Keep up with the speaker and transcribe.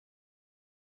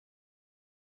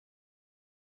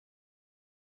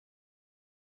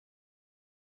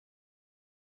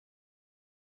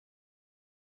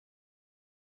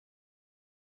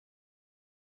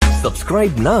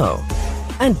Subscribe now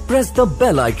and press the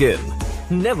bell icon.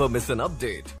 Never miss an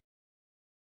update.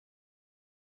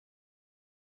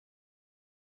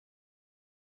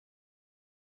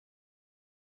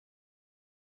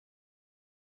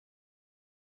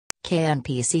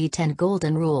 knpc 10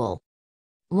 Golden Rule.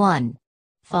 1.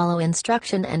 Follow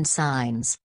instruction and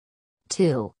signs.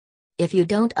 2. If you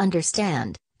don't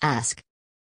understand, ask.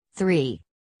 3.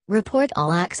 Report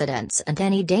all accidents and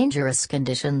any dangerous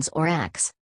conditions or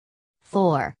acts.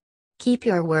 4. Keep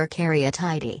your work area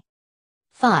tidy.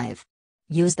 5.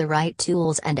 Use the right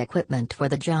tools and equipment for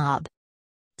the job.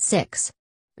 6.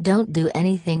 Don't do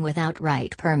anything without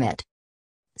right permit.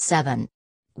 7.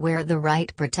 Wear the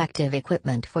right protective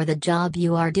equipment for the job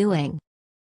you are doing.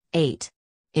 8.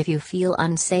 If you feel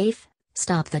unsafe,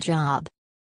 stop the job.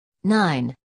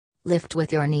 9. Lift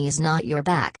with your knees, not your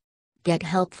back. Get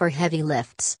help for heavy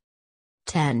lifts.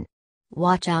 10.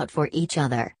 Watch out for each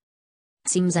other.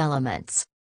 Seems elements.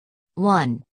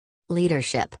 1.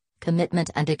 Leadership, commitment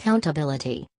and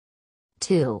accountability.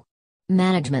 2.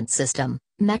 Management system,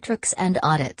 metrics and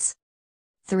audits.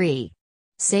 3.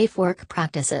 Safe work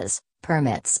practices,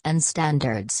 permits and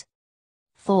standards.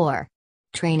 4.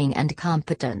 Training and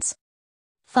competence.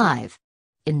 5.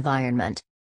 Environment.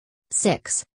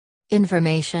 6.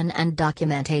 Information and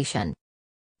documentation.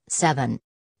 7.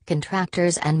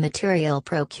 Contractors and material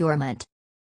procurement.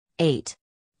 8.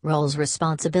 Roles,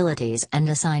 responsibilities and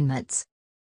assignments.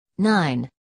 9.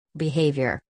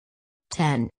 Behavior.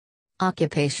 10.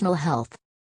 Occupational health.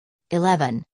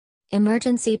 11.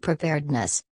 Emergency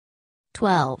preparedness.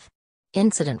 12.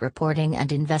 Incident reporting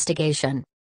and investigation.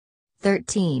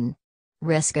 13.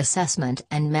 Risk assessment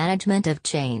and management of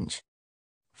change.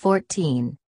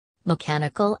 14.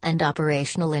 Mechanical and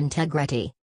operational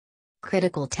integrity.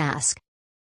 Critical task.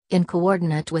 In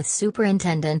coordinate with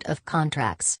Superintendent of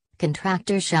Contracts,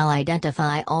 contractors shall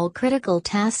identify all critical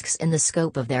tasks in the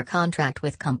scope of their contract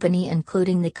with company,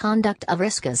 including the conduct of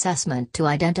risk assessment to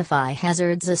identify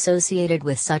hazards associated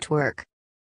with such work.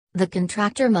 The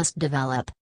contractor must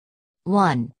develop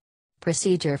 1.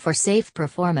 Procedure for safe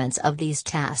performance of these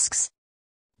tasks.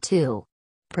 2.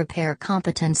 Prepare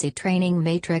competency training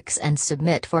matrix and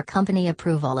submit for company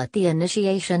approval at the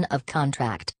initiation of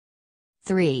contract.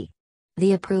 3.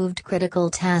 The approved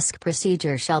critical task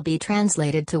procedure shall be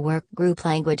translated to work group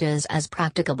languages as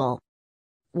practicable.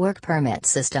 Work permit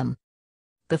system.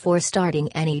 Before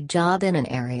starting any job in an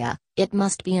area, it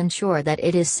must be ensured that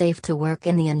it is safe to work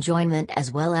in the enjoyment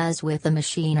as well as with the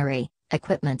machinery,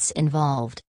 equipments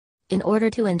involved. In order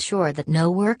to ensure that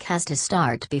no work has to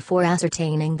start before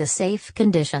ascertaining the safe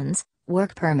conditions,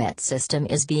 work permit system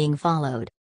is being followed.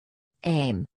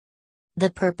 Aim. The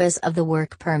purpose of the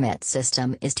work permit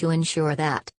system is to ensure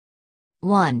that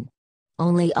 1.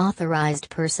 Only authorized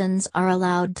persons are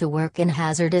allowed to work in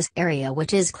hazardous area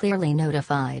which is clearly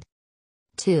notified.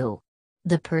 2.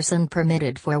 The person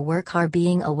permitted for work are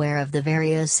being aware of the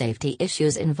various safety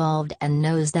issues involved and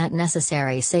knows that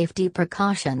necessary safety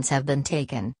precautions have been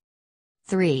taken.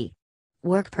 3.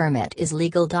 Work permit is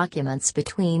legal documents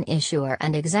between issuer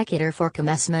and executor for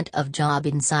commencement of job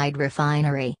inside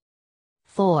refinery.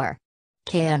 4.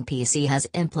 knpc has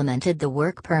implemented the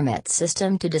work permit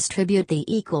system to distribute the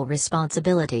equal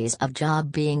responsibilities of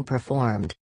job being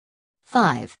performed.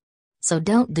 5. So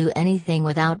don't do anything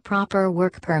without proper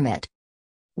work permit.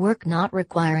 Work not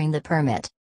requiring the permit.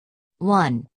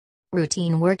 1.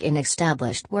 Routine work in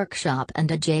established workshop and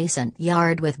adjacent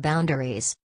yard with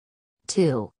boundaries.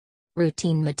 2.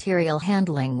 Routine material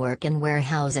handling work in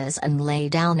warehouses and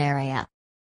lay-down area.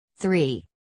 3.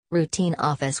 Routine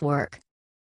office work.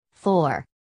 4.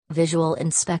 Visual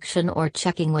inspection or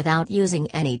checking without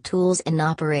using any tools in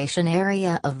operation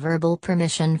area of verbal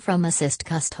permission from assist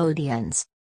custodians.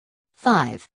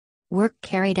 5. Work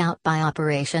carried out by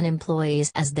operation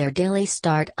employees as their daily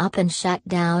start up and shut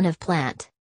down of plant.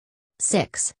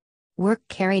 6. Work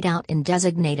carried out in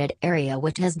designated area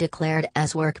which is declared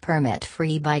as work permit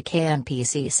free by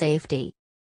knpc safety.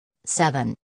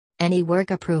 7. Any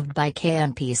work approved by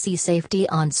knpc safety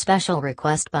on special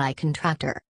request by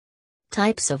contractor.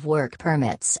 Types of work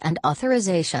permits and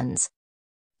authorizations.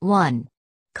 1.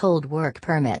 Cold work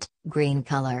permit, green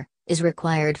color, is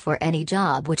required for any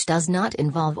job which does not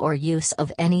involve or use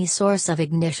of any source of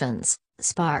ignitions,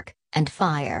 spark, and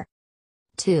fire.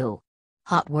 2.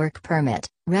 Hot work permit,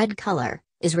 red color,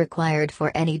 is required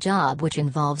for any job which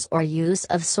involves or use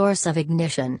of source of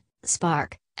ignition,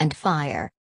 spark, and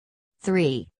fire.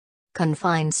 3.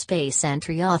 Confined space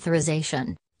entry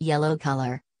authorization, yellow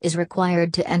color, is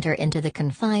required to enter into the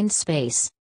confined space.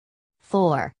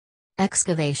 4.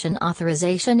 Excavation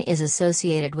authorization is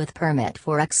associated with permit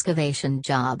for excavation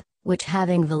job, which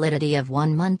having validity of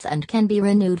 1 month and can be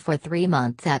renewed for 3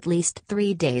 months at least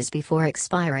 3 days before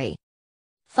expiry.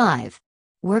 5.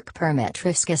 Work permit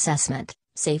risk assessment,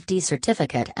 safety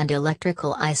certificate and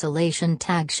electrical isolation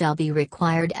tag shall be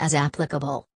required as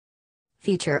applicable.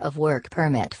 Feature of work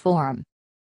permit form.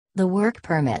 The work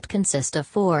permit consists of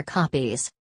 4 copies.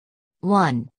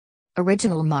 1.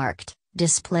 Original marked,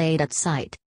 displayed at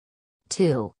site.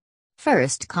 2.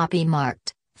 First copy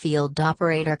marked, field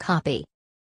operator copy.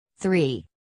 3.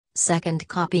 Second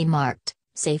copy marked,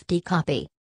 safety copy.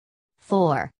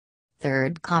 4.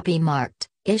 Third copy marked,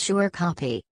 issuer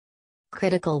copy.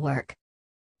 Critical work.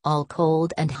 All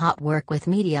cold and hot work with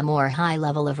medium or high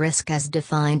level of risk as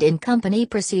defined in Company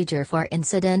Procedure for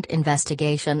Incident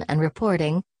Investigation and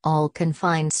Reporting, all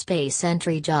confined space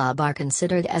entry job are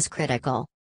considered as critical.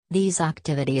 These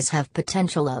activities have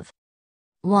potential of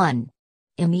 1.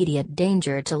 Immediate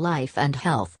danger to life and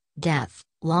health, death,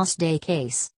 loss day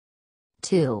case.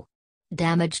 2.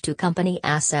 Damage to company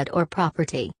asset or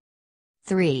property.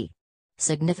 3.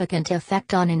 Significant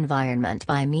effect on environment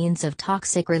by means of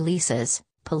toxic releases,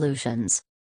 pollutions.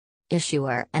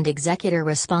 Issuer and executor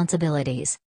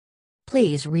responsibilities.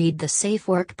 Please read the Safe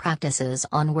Work Practices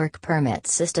on Work Permit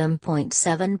System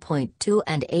 .7.2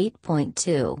 and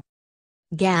 8.2.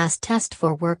 Gas test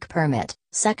for work permit,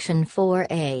 Section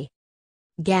 4A.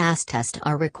 Gas tests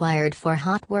are required for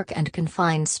hot work and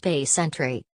confined space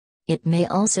entry. It may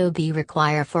also be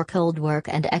required for cold work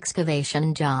and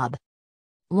excavation job.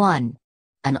 1.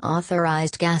 An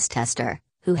authorized gas tester,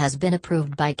 who has been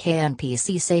approved by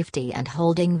knpc Safety and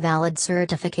holding valid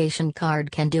certification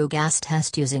card can do gas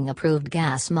test using approved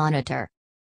gas monitor.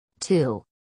 2.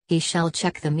 He shall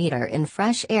check the meter in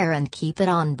fresh air and keep it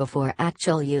on before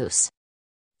actual use.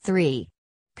 3.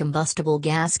 Combustible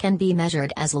gas can be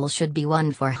measured as L should be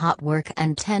 1 for hot work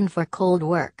and 10 for cold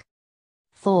work.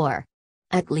 4.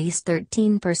 At least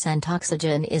 13%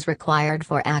 oxygen is required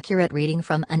for accurate reading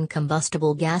from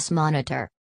uncombustible gas monitor.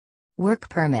 Work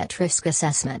permit risk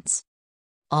assessments.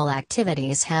 All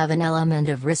activities have an element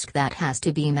of risk that has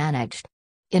to be managed.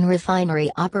 In refinery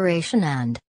operation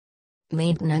and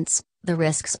maintenance, the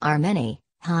risks are many,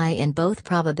 high in both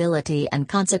probability and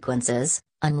consequences,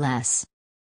 unless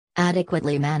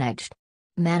adequately managed.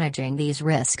 Managing these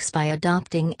risks by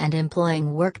adopting and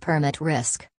employing work permit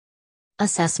risk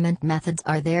assessment methods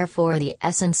are therefore the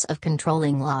essence of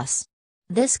controlling loss.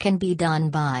 This can be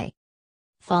done by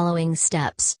following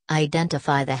steps.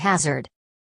 Identify the hazard.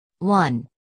 1.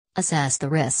 Assess the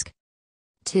risk.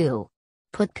 2.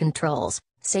 Put controls,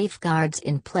 safeguards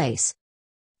in place.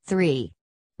 3.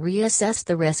 Reassess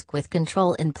the risk with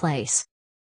control in place.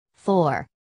 4.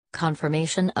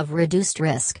 Confirmation of reduced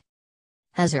risk.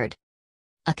 Hazard.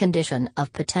 A condition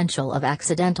of potential of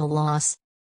accidental loss.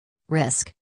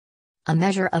 Risk. A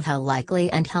measure of how likely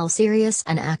and how serious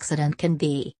an accident can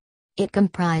be. It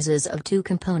comprises of 2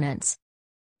 components.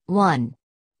 1.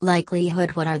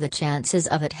 Likelihood, what are the chances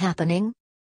of it happening?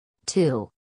 2.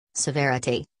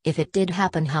 Severity, if it did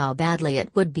happen how badly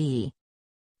it would be.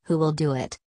 Who will do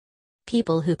it?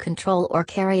 People who control or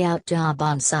carry out job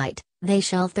on site, they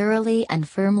shall thoroughly and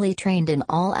firmly trained in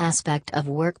all aspect of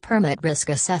work permit risk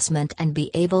assessment and be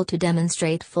able to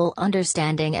demonstrate full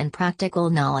understanding and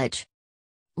practical knowledge.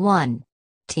 1.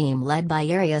 Team led by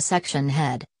Area Section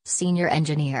Head, Senior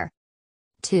Engineer.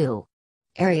 2.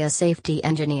 Area Safety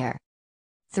Engineer.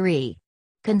 3.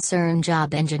 Concerned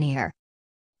Job Engineer.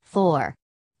 4.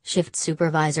 Shift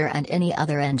Supervisor and any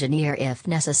other engineer if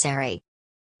necessary.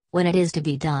 When it is to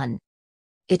be done.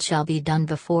 It shall be done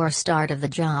before start of the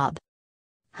job.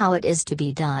 How it is to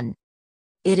be done.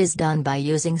 It is done by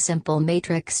using simple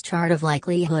matrix chart of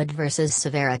likelihood versus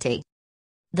severity.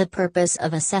 The purpose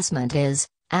of assessment is,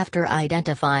 after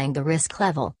identifying the risk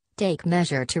level, take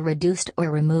measure to reduce or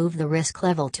remove the risk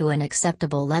level to an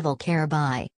acceptable level care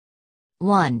by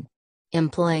 1.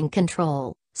 Employing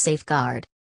control, safeguard.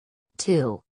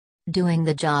 2. Doing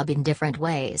the job in different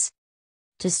ways.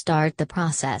 To start the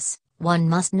process, one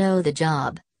must know the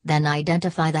job, then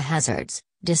identify the hazards,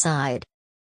 decide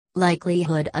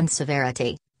likelihood and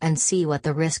severity, and see what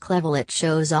the risk level it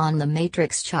shows on the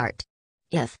matrix chart.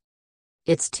 If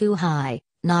it's too high,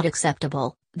 not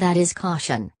acceptable, that is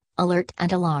caution, alert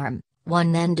and alarm,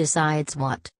 one then decides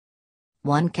what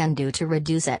one can do to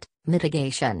reduce it,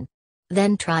 mitigation.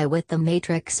 Then try with the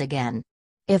matrix again.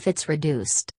 If it's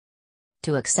reduced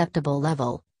to acceptable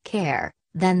level, care,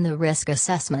 then the risk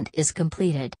assessment is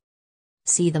completed.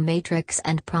 See the matrix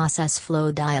and process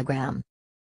flow diagram.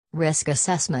 Risk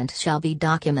assessment shall be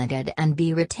documented and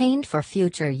be retained for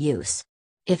future use.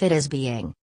 If it is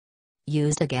being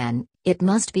used again, it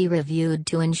must be reviewed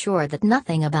to ensure that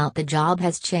nothing about the job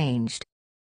has changed.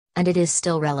 and it is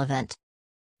still relevant.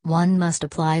 One must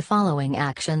apply following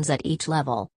actions at each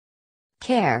level.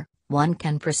 Care, one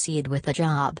can proceed with the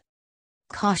job.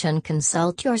 Caution,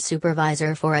 consult your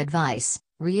supervisor for advice,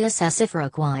 reassess if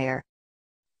require.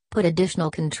 Put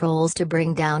additional controls to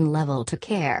bring down level to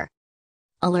care.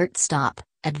 Alert, stop,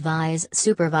 advise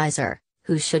supervisor,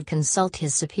 who should consult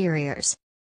his superiors.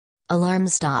 Alarm,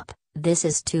 stop, this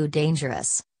is too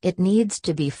dangerous, it needs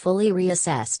to be fully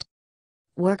reassessed.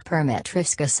 Work permit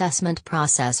risk assessment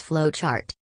process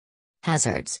flowchart.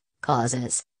 Hazards,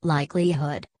 causes,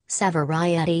 likelihood,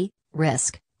 severity,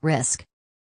 risk.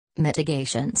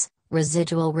 Mitigations,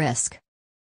 residual risk.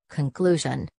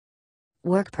 Conclusion.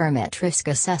 Work permit risk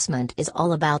assessment is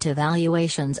all about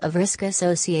evaluations of risk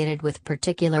associated with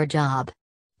particular job.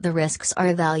 The risks are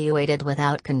evaluated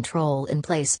without control in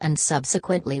place and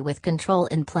subsequently with control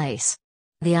in place.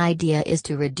 The idea is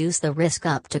to reduce the risk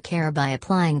up to care by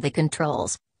applying the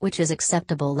controls, which is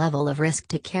acceptable level of risk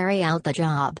to carry out the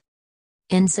job.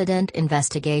 Incident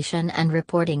investigation and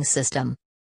reporting system.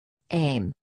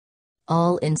 Aim.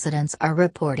 All incidents are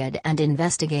reported and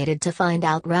investigated to find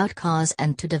out root cause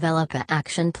and to develop an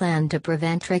action plan to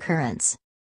prevent recurrence.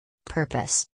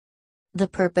 Purpose. The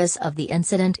purpose of the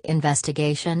incident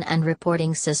investigation and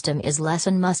reporting system is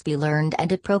lesson must be learned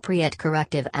and appropriate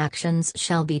corrective actions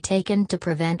shall be taken to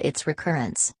prevent its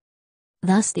recurrence.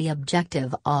 Thus the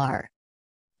objective are: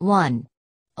 1.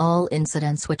 All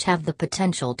incidents which have the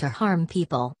potential to harm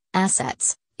people,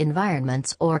 assets,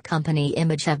 environments or company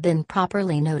image have been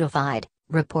properly notified,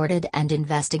 reported and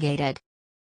investigated.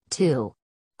 2.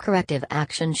 Corrective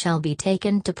action shall be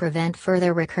taken to prevent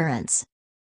further recurrence.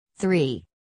 3.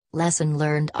 Lesson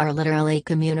learned are literally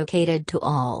communicated to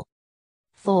all.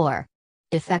 4.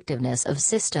 Effectiveness of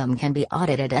system can be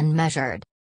audited and measured.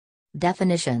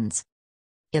 Definitions.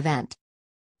 Event.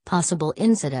 Possible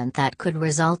incident that could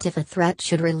result if a threat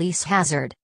should release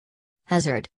hazard.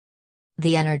 Hazard.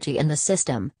 The energy in the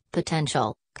system,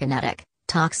 potential, kinetic,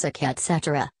 toxic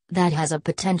etc., that has a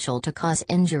potential to cause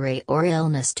injury or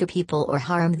illness to people or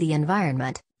harm the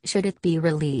environment, should it be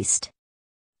released.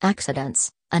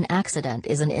 Accidents. An accident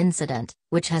is an incident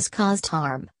which has caused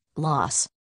harm, loss.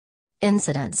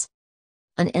 Incidents.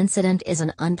 An incident is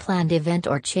an unplanned event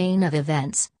or chain of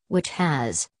events, which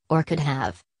has, or could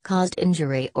have, caused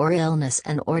injury or illness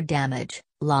and or damage,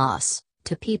 loss,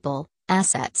 to people,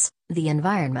 assets, the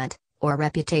environment, or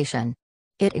reputation.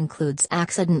 It includes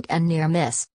accident and near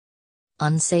miss.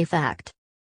 Unsafe act.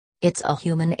 It's a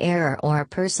human error or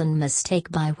person mistake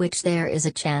by which there is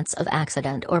a chance of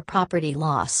accident or property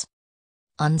loss.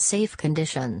 Unsafe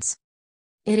conditions.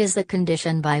 It is the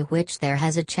condition by which there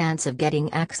has a chance of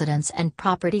getting accidents and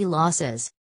property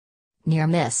losses. Near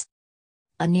miss.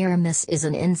 A near miss is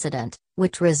an incident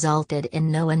which resulted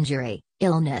in no injury,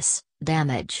 illness,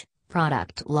 damage,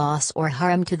 product loss or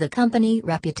harm to the company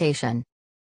reputation.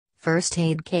 First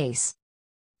aid case.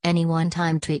 Any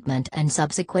one-time treatment and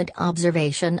subsequent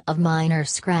observation of minor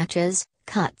scratches,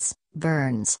 cuts,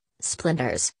 burns,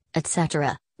 splinters,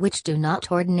 etc., which do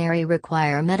not ordinarily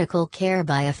require medical care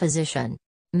by a physician.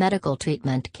 Medical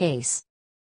treatment case.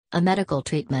 A medical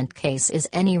treatment case is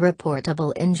any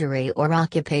reportable injury or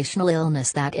occupational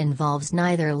illness that involves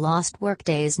neither lost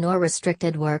workdays nor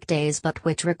restricted workdays but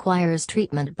which requires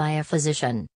treatment by a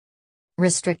physician.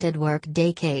 Restricted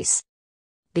workday case.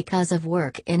 Because of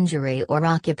work injury or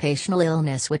occupational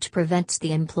illness which prevents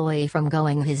the employee from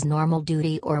going his normal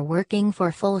duty or working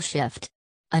for full shift.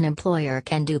 An employer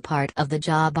can do part of the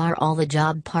job or all the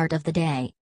job part of the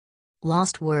day.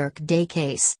 Lost work day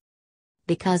case.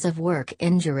 Because of work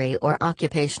injury or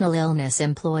occupational illness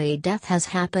employee death has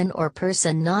happened or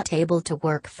person not able to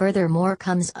work furthermore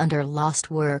comes under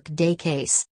lost work day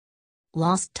case.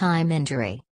 Lost time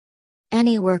injury.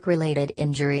 Any work-related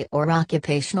injury or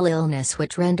occupational illness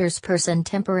which renders person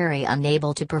temporarily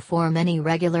unable to perform any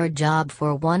regular job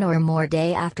for one or more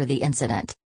day after the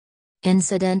incident.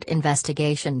 Incident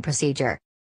investigation procedure.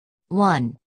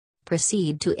 1.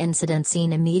 Proceed to incident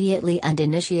scene immediately and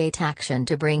initiate action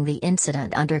to bring the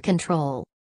incident under control.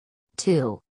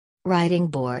 2. Writing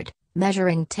board,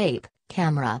 measuring tape,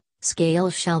 camera, scale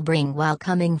shall bring while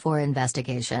coming for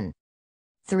investigation.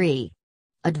 3.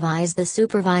 Advise the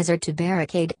supervisor to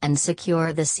barricade and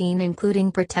secure the scene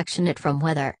including protection it from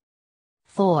weather.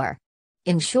 4.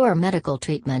 Ensure medical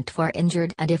treatment for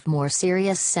injured and if more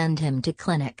serious send him to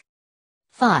clinic.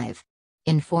 5.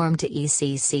 Inform to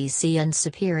ECCC and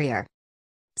superior.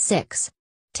 6.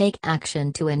 Take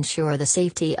action to ensure the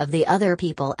safety of the other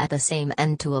people at the same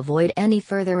end to avoid any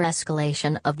further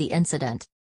escalation of the incident.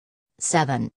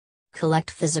 7.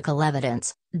 Collect physical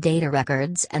evidence, data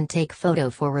records and take photo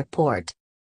for report.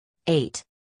 8.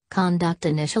 Conduct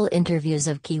initial interviews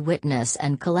of key witness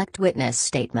and collect witness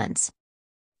statements.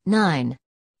 9.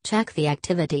 Check the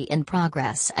activity in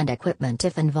progress and equipment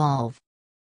if involved.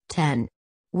 10.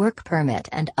 Work permit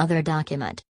and other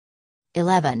document.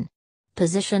 11.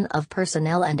 Position of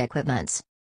personnel and equipments.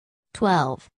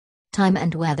 12. Time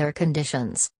and weather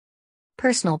conditions.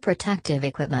 Personal protective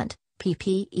equipment,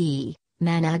 PPE,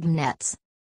 magnets.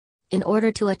 In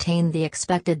order to attain the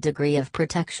expected degree of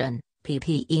protection,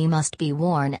 PPE must be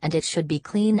worn and it should be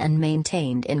clean and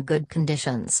maintained in good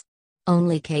conditions.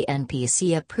 Only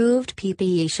knpc approved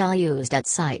PPE shall used at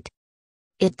site.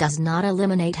 It does not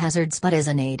eliminate hazards but is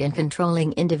an aid in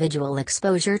controlling individual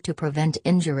exposure to prevent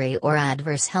injury or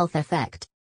adverse health effect.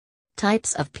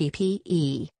 Types of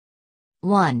PPE.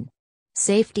 1.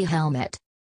 Safety helmet.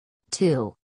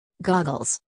 2.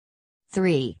 Goggles.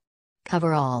 3.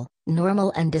 Coverall,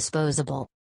 normal and disposable.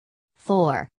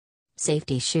 4.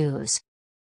 Safety shoes.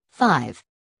 5.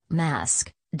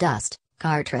 Mask, dust,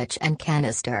 cartridge and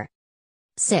canister.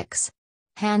 6.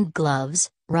 Hand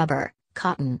gloves, rubber,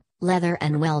 cotton, leather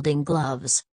and welding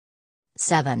gloves.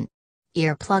 7.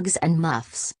 Earplugs and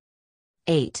muffs.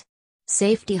 8.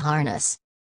 Safety harness.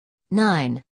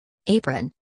 9.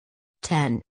 Apron.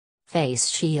 10. Face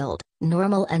shield,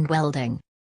 normal and welding.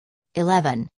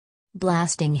 11.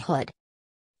 Blasting hood.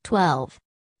 12.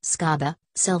 SCABA,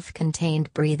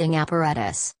 self-contained breathing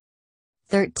apparatus.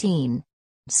 13.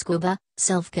 SCUBA,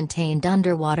 self-contained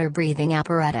underwater breathing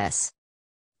apparatus.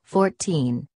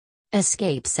 14.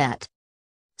 Escape set.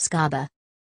 SCABA.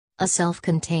 A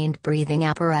self-contained breathing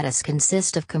apparatus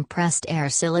consists of compressed air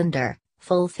cylinder,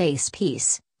 full face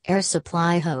piece, air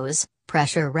supply hose,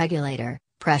 pressure regulator,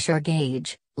 pressure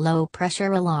gauge, low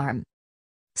pressure alarm.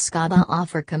 SCABA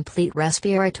offer complete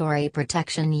respiratory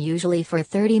protection usually for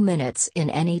 30 minutes in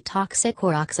any toxic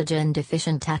or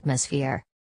oxygen-deficient atmosphere.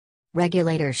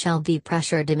 Regulator shall be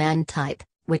pressure demand type,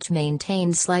 which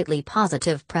maintains slightly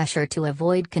positive pressure to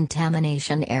avoid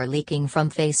contamination air leaking from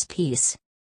face piece.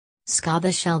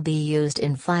 SCABA shall be used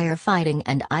in firefighting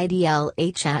and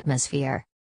IDLH atmosphere.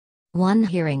 1.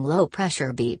 Hearing low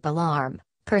pressure beep alarm,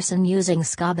 person using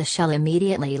SCABA shall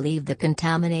immediately leave the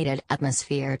contaminated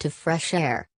atmosphere to fresh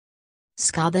air.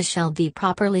 SCABA shall be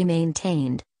properly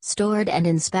maintained, stored and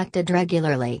inspected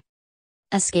regularly.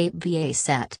 Escape VA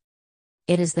set.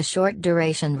 It is the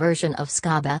short-duration version of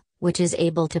SCABA, which is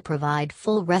able to provide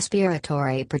full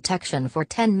respiratory protection for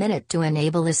 10 minutes to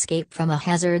enable escape from a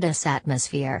hazardous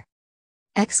atmosphere.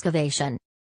 Excavation.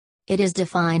 It is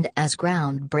defined as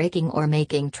ground breaking or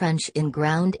making trench in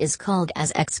ground is called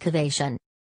as excavation.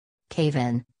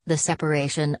 Cave-in, the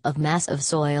separation of mass of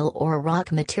soil or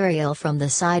rock material from the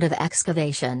side of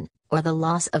excavation, or the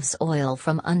loss of soil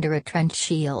from under a trench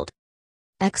shield.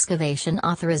 Excavation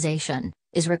authorization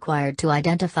is required to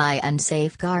identify and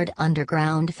safeguard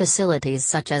underground facilities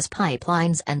such as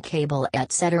pipelines and cable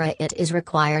etc. It is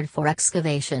required for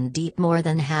excavation deep more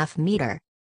than ½ meter.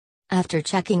 After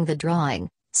checking the drawing,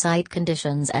 site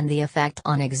conditions and the effect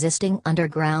on existing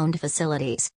underground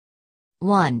facilities.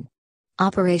 1.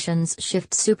 Operations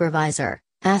Shift Supervisor,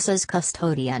 ASA's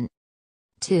Custodian.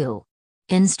 2.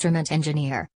 Instrument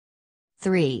Engineer.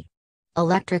 3.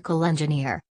 Electrical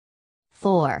Engineer.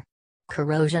 4.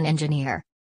 Corrosion Engineer.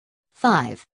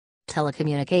 5.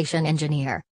 Telecommunication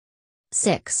Engineer.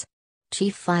 6.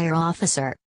 Chief Fire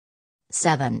Officer.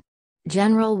 7.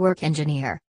 General Work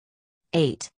Engineer.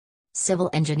 8.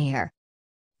 Civil Engineer.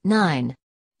 9.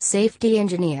 Safety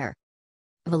Engineer.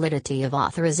 Validity of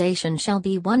authorization shall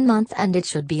be 1 month and it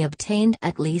should be obtained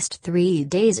at least 3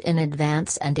 days in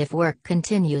advance, and if work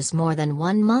continues more than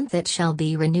 1 month it shall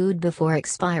be renewed before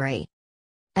expiry.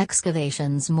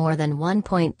 Excavations more than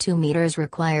 1.2 meters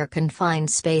require confined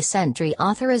space entry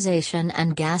authorization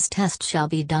and gas test shall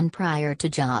be done prior to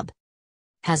job.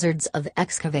 Hazards of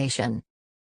excavation.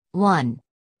 1.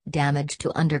 Damage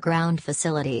to underground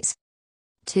facilities.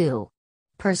 2.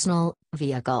 Personal,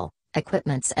 vehicle,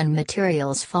 equipments and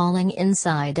materials falling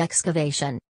inside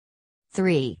excavation.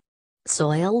 3.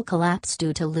 Soil collapse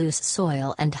due to loose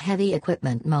soil and heavy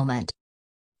equipment movement.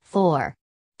 4.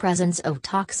 Presence of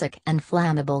toxic and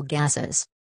flammable gases.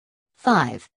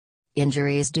 5.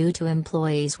 Injuries due to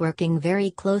employees working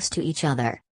very close to each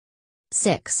other.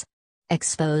 6.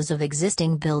 Expose of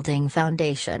existing building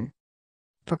foundation.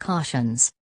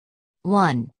 Precautions.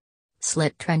 1.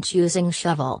 Slit trench using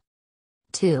shovel.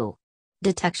 2.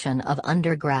 Detection of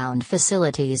underground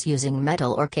facilities using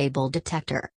metal or cable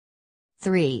detector.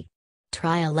 3.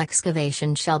 Trial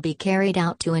excavation shall be carried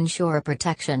out to ensure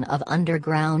protection of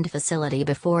underground facility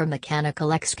before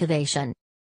mechanical excavation.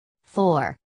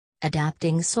 4.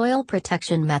 Adapting soil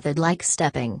protection method like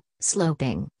stepping,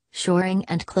 sloping, shoring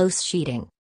and close sheeting.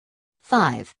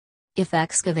 5. If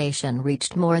excavation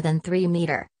reached more than 3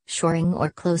 meter, shoring or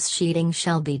close sheeting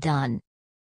shall be done.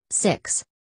 6.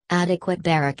 Adequate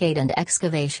barricade and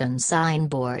excavation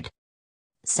signboard.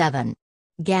 7.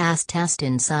 Gas test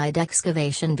inside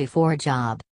excavation before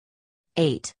job.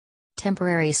 8.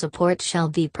 Temporary support shall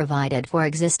be provided for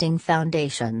existing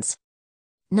foundations.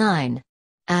 9.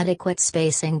 Adequate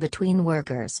spacing between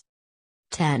workers.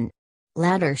 10.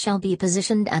 Ladder shall be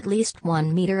positioned at least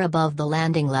 1 meter above the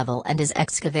landing level and as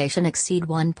excavation exceed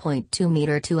 1.2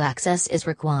 meter to access is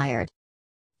required.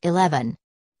 11.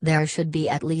 There should be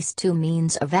at least 2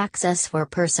 means of access for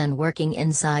person working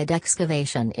inside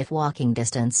excavation if walking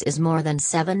distance is more than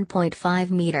 7.5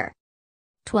 meter.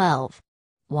 12.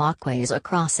 Walkways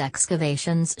across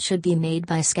excavations should be made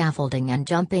by scaffolding and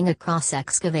jumping across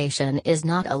excavation is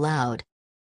not allowed.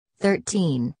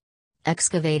 13.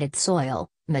 Excavated soil,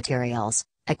 materials,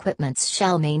 equipments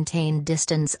shall maintain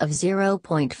distance of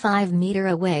 0.5 meter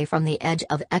away from the edge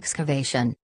of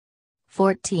excavation.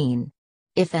 14.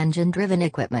 If engine-driven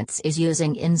equipments is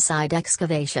using inside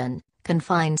excavation,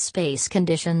 confined space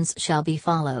conditions shall be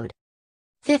followed.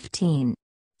 15.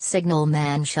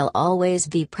 Signalman shall always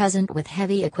be present with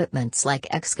heavy equipments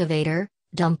like excavator,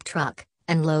 dump truck,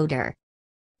 and loader.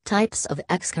 Types of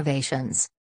excavations.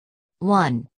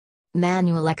 1.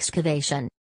 Manual excavation.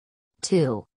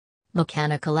 2.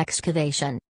 Mechanical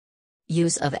excavation.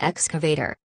 Use of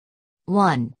excavator.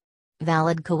 1.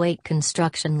 Valid Kuwait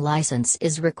construction license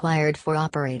is required for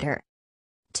operator.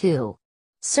 2.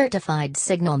 Certified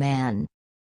signalman.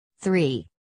 3.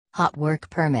 Hot work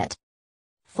permit.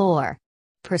 4.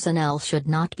 Personnel should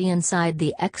not be inside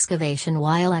the excavation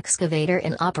while excavator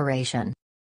in operation.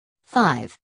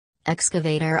 5.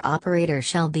 Excavator operator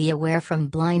shall be aware from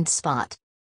blind spot.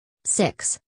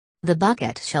 6. The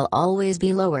bucket shall always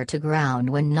be lower to ground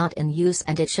when not in use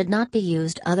and it should not be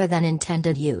used other than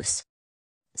intended use.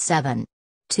 7.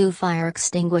 2 fire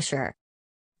extinguisher.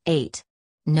 8.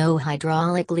 No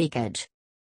hydraulic leakage.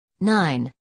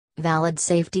 9. Valid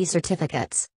safety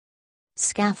certificates.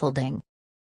 Scaffolding.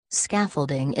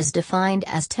 Scaffolding is defined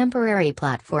as temporary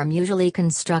platform usually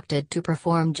constructed to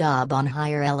perform job on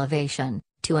higher elevation,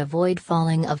 to avoid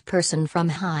falling of person from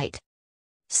height.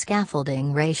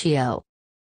 Scaffolding ratio.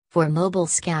 For mobile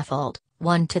scaffold,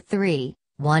 1:3,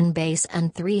 1 base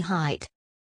and 3 height.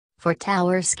 For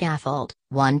tower scaffold,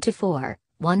 1:4,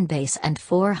 1 base and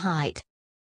 4 height.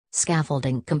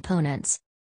 Scaffolding components.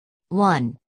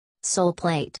 1. Sole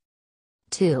plate.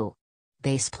 2.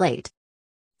 Base plate.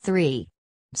 3.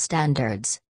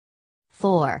 Standards.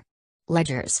 4.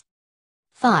 Ledgers.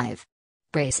 5.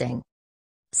 Bracing.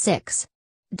 6.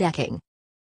 Decking.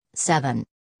 7.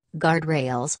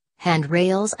 Guardrails,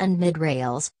 handrails and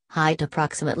midrails, height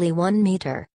approximately 1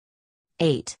 meter.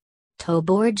 8. Toe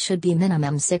board should be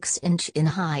minimum 6 inch in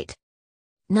height.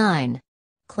 9.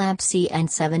 Clamp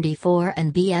CN74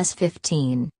 and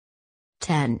BS15.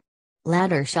 10.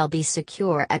 Ladder shall be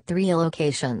secure at 3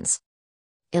 locations.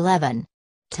 11.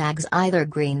 Tags either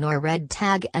green or red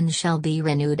tag and shall be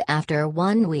renewed after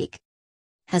 1 week.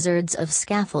 Hazards of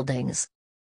scaffoldings.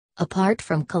 Apart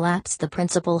from collapse, the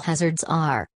principal hazards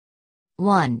are: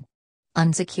 1.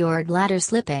 Unsecured ladder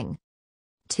slipping.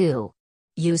 2.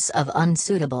 Use of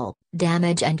unsuitable,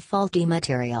 damaged and faulty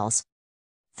materials.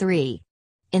 3.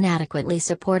 Inadequately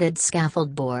supported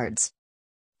scaffold boards.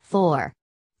 4.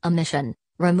 Omission,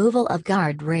 removal of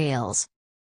guard rails.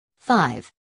 5.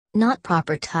 Not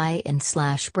proper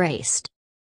tie-in/braced.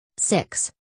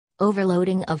 6.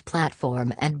 Overloading of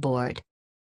platform and board.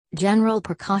 General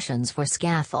precautions for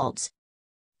scaffolds.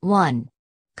 1.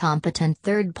 Competent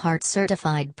third-part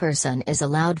certified person is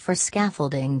allowed for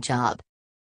scaffolding job.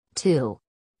 2.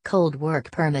 Cold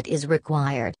work permit is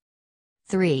required.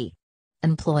 3.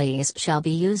 Employees shall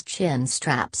be used chin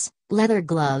straps, leather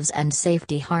gloves and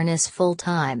safety harness full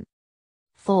time.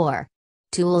 4.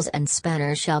 Tools and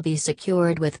spanners shall be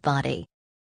secured with body.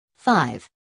 5.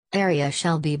 Area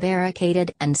shall be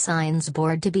barricaded and signs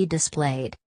board to be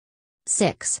displayed.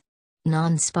 6.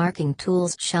 Non-sparking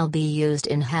tools shall be used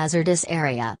in hazardous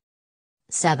area.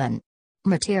 7.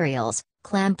 Materials,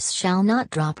 clamps shall not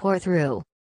drop or through.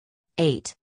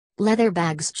 8. Leather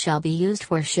bags shall be used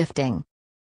for shifting.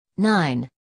 9.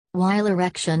 While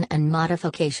erection and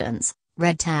modifications,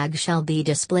 red tag shall be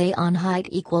displayed on height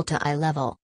equal to eye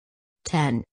level.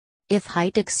 10. If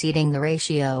height exceeding the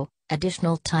ratio,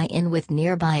 additional tie-in with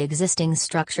nearby existing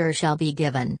structure shall be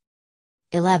given.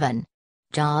 11.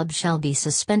 Job shall be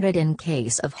suspended in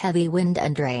case of heavy wind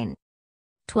and rain.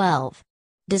 12.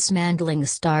 Dismantling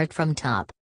start from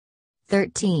top.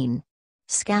 13.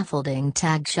 Scaffolding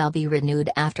tag shall be renewed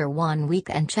after 1 week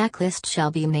and checklist shall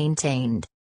be maintained.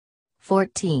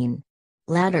 14.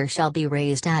 Ladder shall be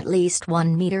raised at least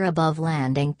 1 meter above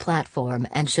landing platform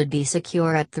and should be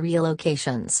secure at 3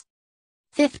 locations.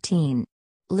 15.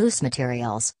 Loose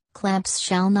materials, clamps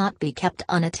shall not be kept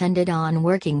unattended on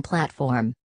working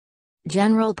platform.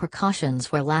 General precautions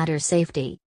for ladder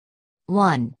safety.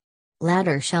 1.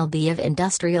 Ladder shall be of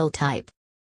industrial type.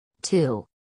 2.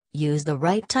 Use the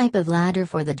right type of ladder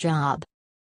for the job.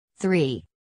 3.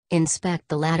 Inspect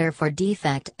the ladder for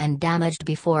defect and damaged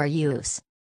before use.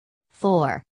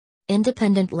 4.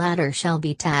 Independent ladder shall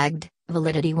be tagged,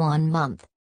 validity 1 month.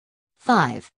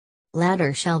 5.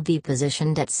 Ladder shall be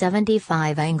positioned at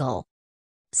 75 angle.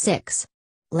 6.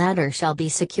 Ladder shall be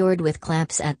secured with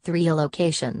clamps at 3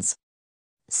 locations.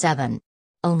 7.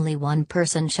 Only one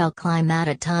person shall climb at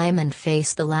a time and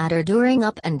face the ladder during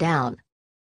up and down.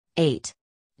 8.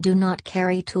 Do not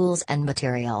carry tools and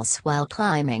materials while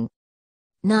climbing.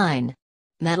 9.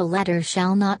 Metal ladder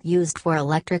shall not used for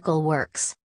electrical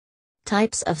works.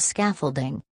 Types of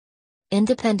scaffolding.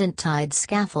 Independent tied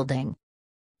scaffolding.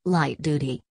 Light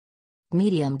duty.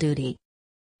 Medium duty.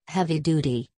 Heavy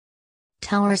duty.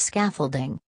 Tower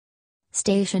scaffolding.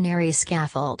 Stationary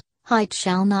scaffold, height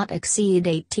shall not exceed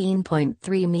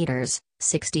 18.3 meters,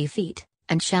 60 feet,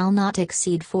 and shall not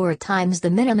exceed 4 times the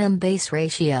minimum base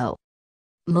ratio.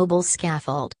 Mobile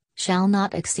scaffold, shall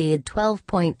not exceed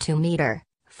 12.2 meter,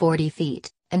 40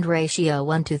 feet, and ratio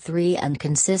 1:3 and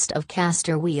consist of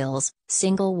caster wheels,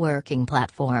 single working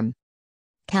platform.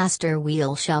 Caster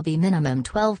wheel shall be minimum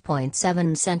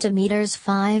 12.7 centimeters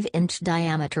 5-inch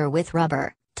diameter with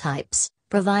rubber, types,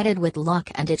 provided with lock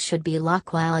and it should be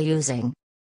lock while using.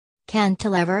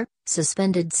 Cantilever,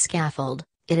 suspended scaffold,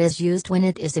 it is used when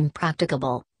it is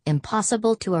impracticable,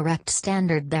 impossible to erect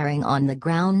standard bearing on the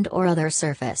ground or other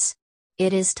surface.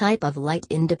 It is type of light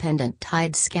independent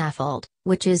tied scaffold,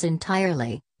 which is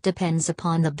entirely, depends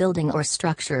upon the building or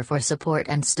structure for support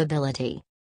and stability.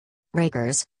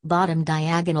 Rakers, bottom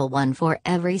diagonal 1 for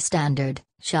every standard,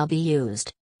 shall be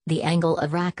used. The angle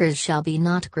of rakers shall be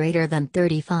not greater than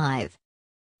 35.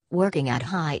 Working at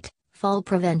height, fall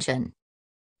prevention.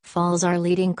 Falls are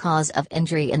leading cause of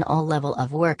injury in all level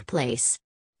of workplace.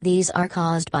 These are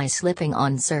caused by slipping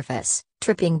on surface,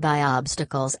 tripping by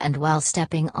obstacles and while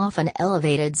stepping off an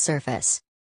elevated surface.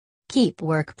 Keep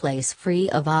workplace free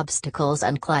of obstacles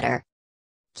and clutter.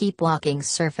 Keep walking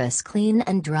surface clean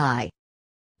and dry.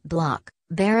 Block,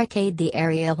 barricade the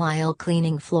area while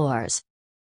cleaning floors.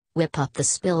 Whip up the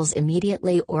spills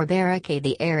immediately or barricade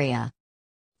the area.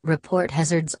 Report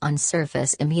hazards on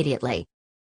surface immediately.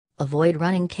 Avoid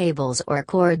running cables or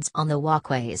cords on the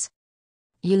walkways.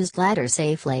 Use ladder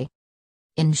safely.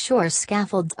 Ensure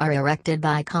scaffolds are erected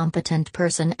by competent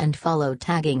person and follow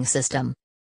tagging system.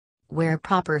 Wear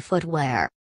proper footwear.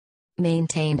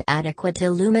 Maintain adequate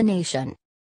illumination.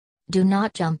 Do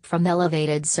not jump from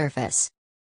elevated surface.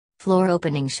 Floor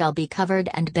opening shall be covered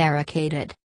and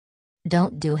barricaded.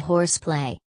 Don't do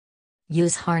horseplay.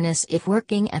 Use harness if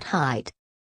working at height.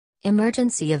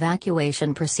 Emergency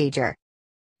evacuation procedure.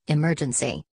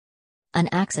 Emergency. An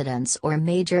accident or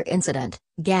major incident,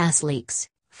 gas leaks,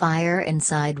 fire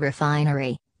inside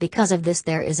refinery. Because of this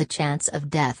there is a chance of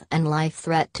death and life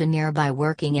threat to nearby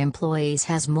working employees.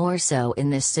 Has more so in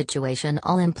this situation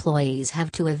all employees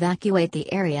have to evacuate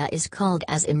the area is called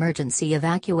as emergency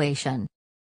evacuation.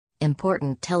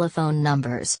 Important telephone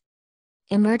numbers.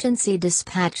 Emergency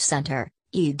Dispatch Center,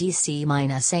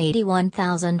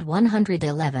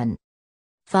 EDC-81111.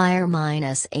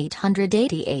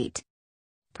 Fire-888.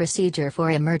 Procedure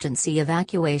for emergency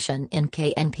evacuation in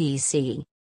knpc.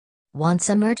 Once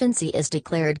emergency is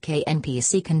declared,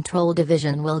 knpc Control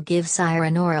Division will give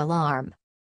siren or alarm.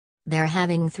 They're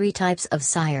having 3 types of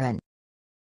siren.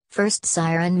 First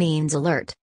siren means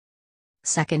alert.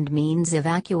 Second means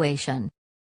evacuation.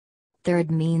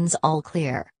 Third means all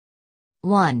clear.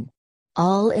 1.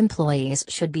 All employees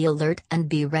should be alert and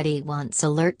be ready once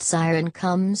alert siren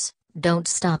comes, don't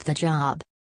stop the job.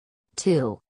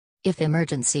 2. If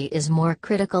emergency is more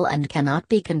critical and cannot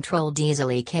be controlled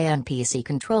easily, knpc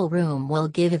control room will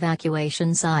give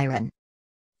evacuation siren.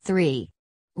 3.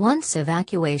 Once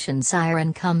evacuation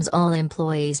siren comes, all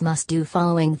employees must do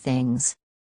following things.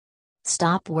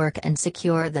 Stop work and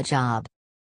secure the job.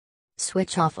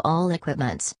 Switch off all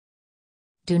equipments.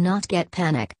 Do not get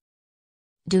panic.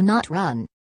 Do not run.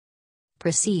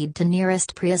 Proceed to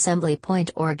nearest pre-assembly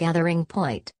point or gathering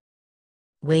point.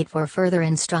 Wait for further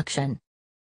instruction.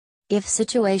 If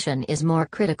situation is more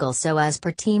critical, so as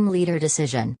per team leader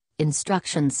decision,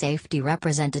 instruction safety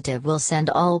representative will send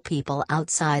all people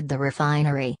outside the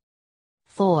refinery.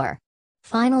 4.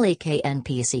 Finally,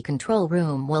 knpc control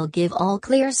room will give all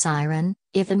clear siren,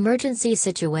 If emergency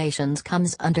situations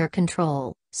comes under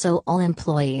control, so all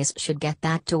employees should get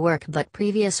back to work but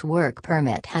previous work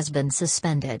permit has been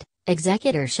suspended,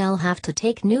 executor shall have to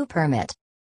take new permit.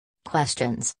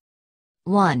 Questions.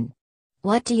 1.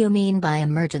 What do you mean by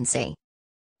emergency?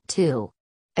 2.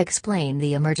 Explain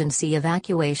the emergency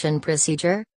evacuation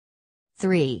procedure.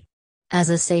 3. As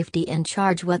a safety in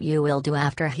charge, what you will do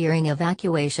after hearing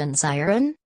evacuation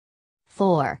siren?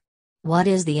 4. What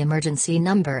is the emergency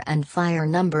number and fire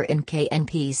number in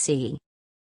knpc?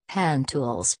 Hand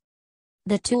tools.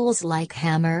 The tools like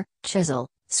hammer, chisel,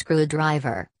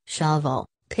 screwdriver, shovel,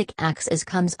 pickaxes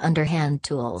comes under hand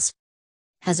tools.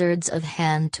 Hazards of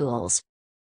hand tools.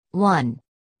 1.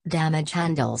 Damage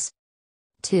handles.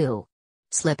 2.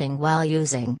 Slipping while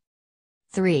using.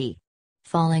 3.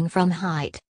 Falling from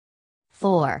height.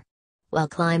 4. While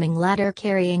climbing ladder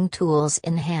carrying tools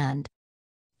in hand.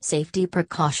 Safety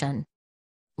precaution.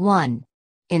 1.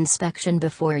 Inspection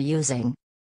before using.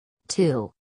 2.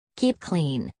 Keep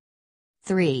clean.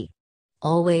 3.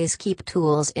 Always keep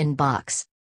tools in box.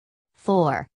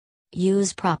 4.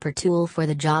 Use proper tool for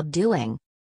the job doing.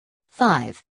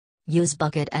 5. Use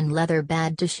bucket and leather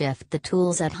bag to shift the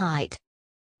tools at height.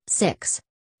 6.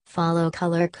 Follow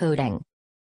color coding.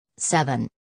 7.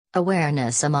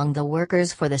 Awareness among the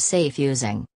workers for the safe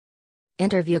using.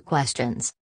 Interview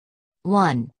questions.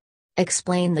 1.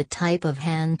 Explain the type of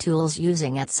hand tools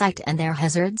using at site and their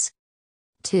hazards.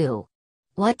 2.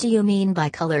 What do you mean by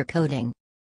color coding?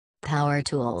 Power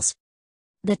tools.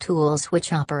 The tools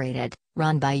which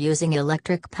run by using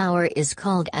electric power is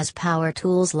called as power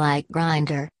tools like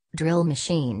grinder, drill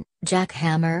machine,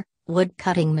 jackhammer, wood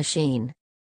cutting machine.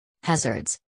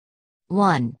 Hazards.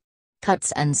 1.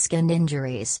 Cuts and skin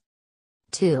injuries.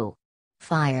 2.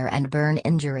 Fire and burn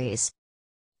injuries.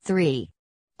 3.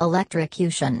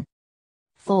 Electrocution.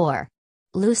 4.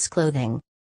 Loose clothing.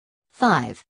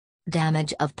 5.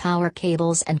 Damage of power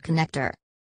cables and connector.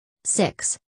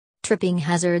 6. Tripping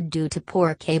hazard due to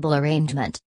poor cable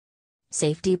arrangement.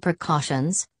 Safety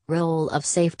precautions, role of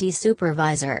safety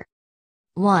supervisor.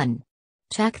 1.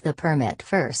 Check the permit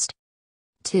first.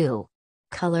 2.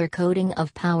 Color coding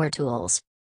of power tools.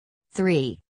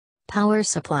 3. Power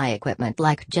supply equipment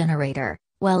like generator,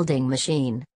 welding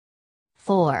machine.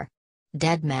 4.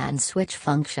 Dead man switch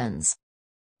functions.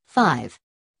 5.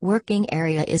 Working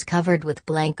area is covered with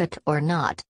blanket or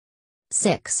not.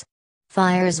 6.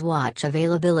 Fires watch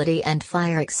availability and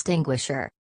fire extinguisher.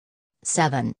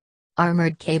 7.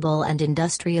 Armored cable and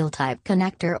industrial type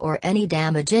connector or any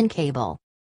damage in cable.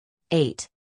 8.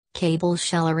 Cable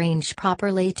shall arrange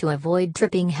properly to avoid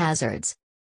tripping hazards.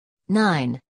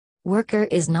 9. Worker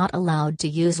is not allowed to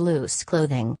use loose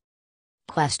clothing.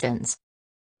 Questions.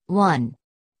 1.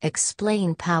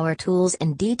 Explain power tools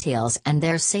in details and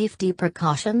their safety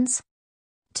precautions.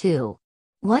 2.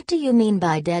 What do you mean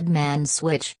by dead man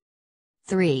switch?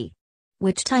 3.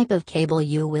 Which type of cable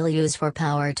you will use for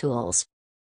power tools?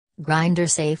 Grinder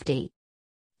safety.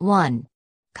 1.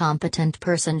 Competent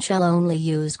person shall only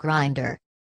use grinder.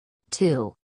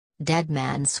 2. Dead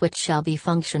man switch shall be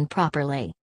function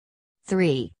properly.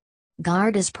 3.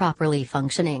 Guard is properly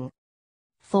functioning.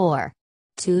 4.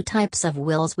 2 types of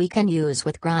wheels we can use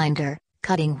with grinder,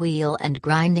 cutting wheel and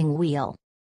grinding wheel.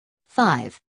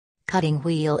 5. Cutting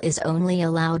wheel is only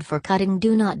allowed for cutting,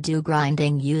 do not do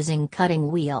grinding using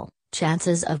cutting wheel,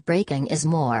 chances of breaking is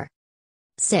more.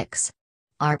 6.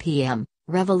 RPM,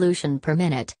 revolution per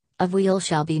minute, of wheel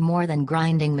shall be more than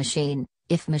grinding machine,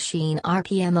 if machine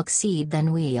RPM exceed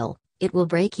than wheel, it will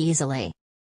break easily.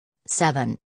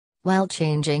 7. While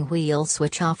changing wheel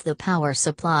switch off the power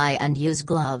supply and use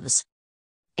gloves.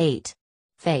 8.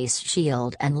 Face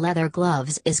shield and leather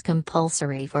gloves is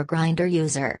compulsory for grinder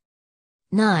user.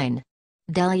 9.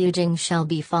 Deluging shall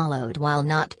be followed while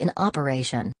not in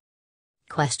operation.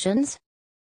 Questions?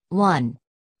 1.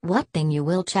 What thing you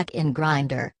will check in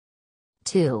grinder?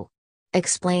 2.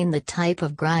 Explain the type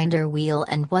of grinder wheel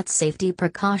and what safety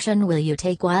precaution will you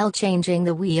take while changing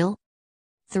the wheel?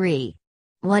 3.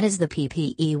 What is the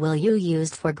PPE will you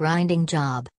used for grinding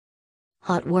job?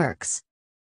 Hot works.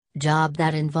 Job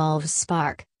that involves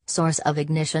spark, source of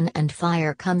ignition and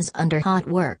fire comes under hot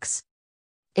works.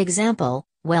 Example,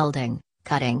 welding,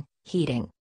 cutting, heating.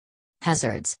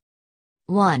 Hazards.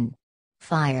 1.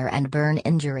 Fire and burn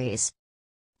injuries.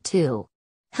 2.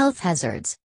 Health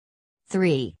hazards.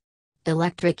 3.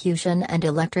 Electrocution and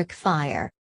electric fire.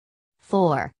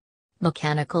 4.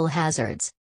 Mechanical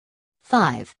hazards.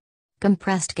 5.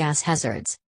 Compressed gas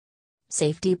hazards.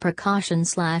 Safety precaution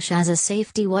 / as a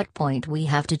safety what point we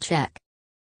have to check.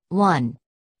 1.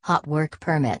 Hot work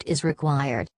permit is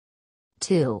required.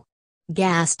 2.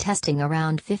 Gas testing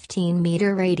around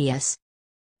 15-meter radius.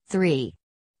 3.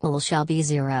 Will shall be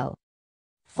 0.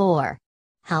 4.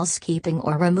 Housekeeping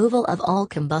or removal of all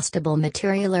combustible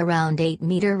material around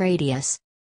 8-meter radius.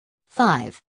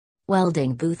 5.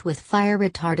 Welding booth with fire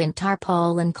retardant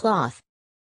tarpaulin cloth.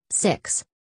 6.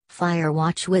 Fire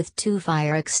watch with 2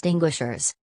 fire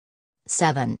extinguishers.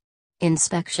 7.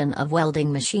 Inspection of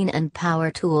welding machine and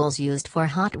power tools used for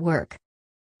hot work.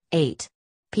 8.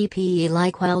 PPE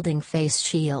like welding face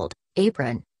shield,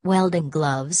 apron, welding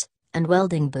gloves, and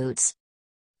welding boots.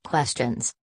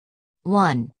 Questions.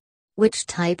 1. Which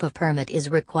type of permit is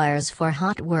requires for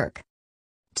hot work?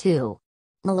 2.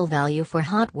 ML value for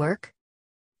hot work?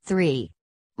 3.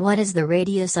 What is the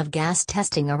radius of gas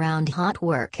testing around hot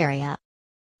work area?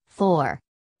 4.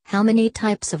 How many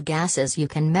types of gases you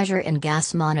can measure in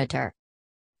gas monitor?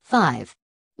 5.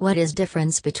 What is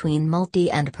difference between multi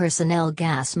and personnel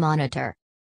gas monitor?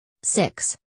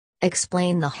 6.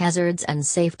 Explain the hazards and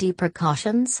safety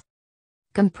precautions.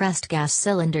 Compressed gas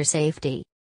cylinder safety.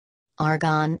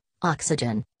 Argon,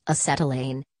 oxygen,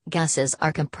 acetylene, gases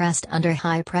are compressed under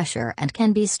high pressure and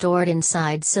can be stored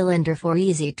inside cylinder for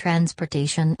easy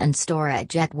transportation and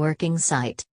storage at working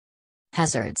site.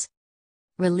 Hazards.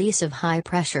 Release of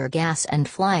high-pressure gas and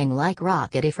flying like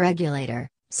rocket if regulator,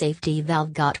 safety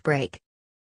valve got break.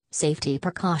 Safety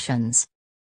precautions.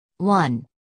 1.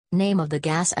 Name of the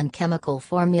gas and chemical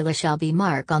formula shall be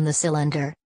marked on the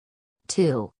cylinder.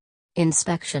 2.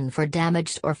 Inspection for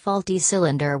damaged or faulty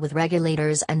cylinder with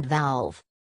regulators and valve.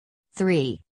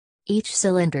 3. Each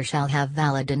cylinder shall have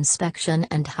valid inspection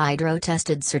and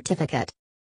hydro-tested certificate.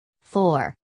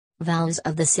 4. Valves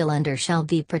of the cylinder shall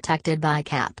be protected by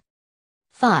cap.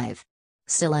 5.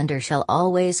 Cylinder shall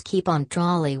always keep on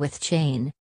trolley with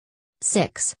chain.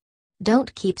 6.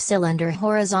 Don't keep cylinder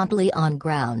horizontally on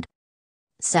ground.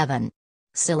 7.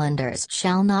 Cylinders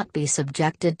shall not be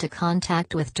subjected to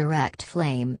contact with direct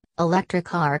flame,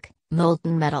 electric arc,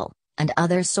 molten metal, and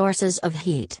other sources of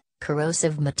heat,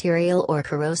 corrosive material or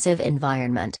corrosive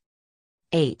environment.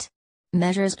 8.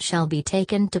 Measures shall be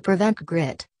taken to prevent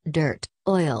grit, dirt,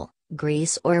 oil,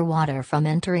 grease or water from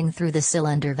entering through the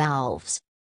cylinder valves.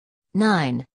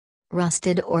 9.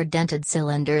 Rusted or dented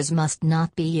cylinders must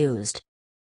not be used.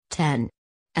 10.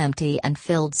 Empty and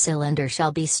filled cylinder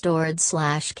shall be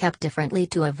stored/kept differently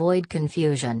to avoid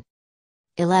confusion.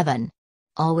 11.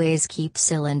 Always keep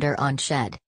cylinder on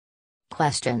shed.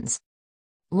 Questions.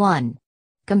 1.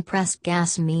 Compressed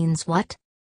gas means what?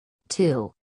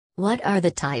 2. What are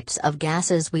the types of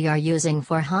gases we are using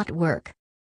for hot work?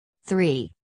 3.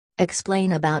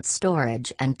 Explain about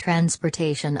storage and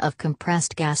transportation of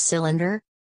compressed gas cylinder.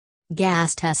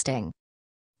 Gas testing.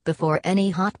 Before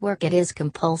any hot work it is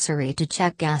compulsory to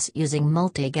check gas using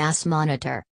multi-gas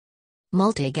monitor.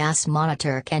 Multi-gas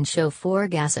monitor can show 4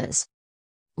 gases.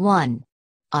 1.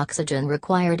 Oxygen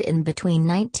required in between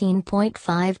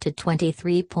 19.5 to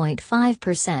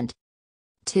 23.5%.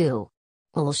 2.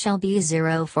 Will shall be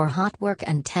 0 for hot work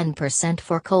and 10%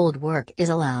 for cold work is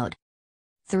allowed.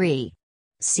 3.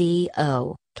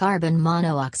 CO, carbon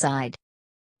monoxide.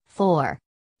 4.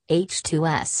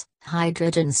 H2S,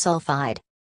 hydrogen sulfide.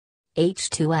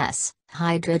 H2S,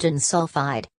 hydrogen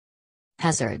sulfide.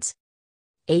 Hazards.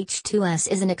 H2S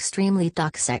is an extremely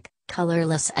toxic,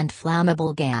 colorless and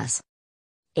flammable gas.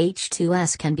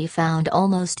 H2S can be found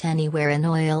almost anywhere in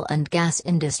oil and gas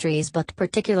industries but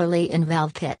particularly in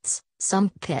valve pits,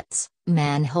 sump pits,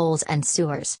 manholes and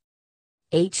sewers.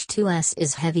 H2S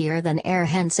is heavier than air,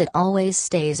 hence it always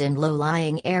stays in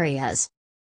low-lying areas.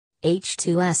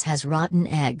 H2S has rotten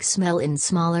egg smell in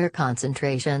smaller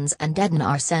concentrations and deaden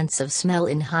our sense of smell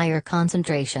in higher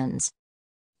concentrations.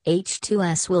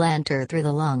 H2S will enter through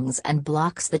the lungs and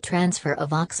blocks the transfer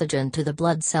of oxygen to the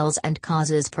blood cells and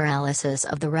causes paralysis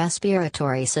of the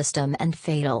respiratory system and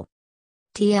fatal.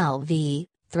 TLV,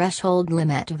 threshold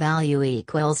limit value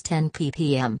equals 10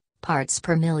 ppm, parts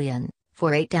per million,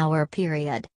 for 8-hour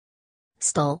period.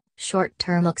 STL,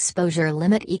 short-term exposure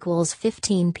limit equals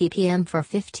 15 ppm for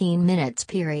 15 minutes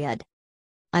period.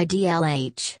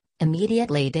 IDLH,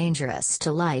 immediately dangerous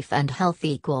to life and health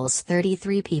equals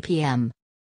 33 ppm.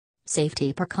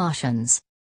 Safety precautions.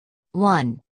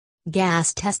 1.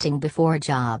 Gas testing before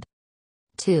job.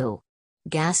 2.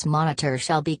 Gas monitor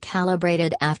shall be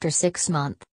calibrated after 6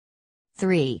 months.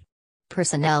 3.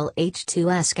 Personnel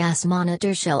H2S gas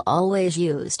monitor shall always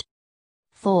used.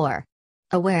 4.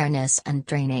 Awareness and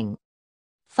training.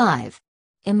 5.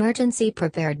 Emergency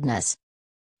preparedness.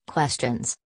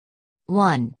 Questions.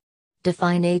 1.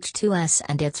 Define H2S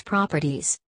and its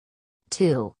properties.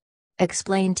 2.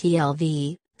 Explain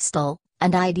TLV, STL,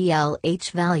 and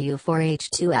IDLH value for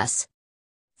H2S.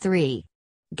 3.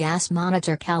 Gas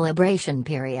monitor calibration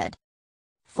period.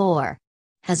 4.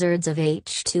 Hazards of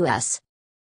H2S.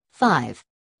 5.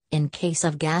 In case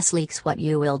of gas leaks, what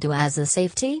you will do as a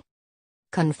safety?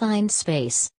 Confined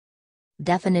space.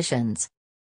 Definitions.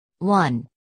 1.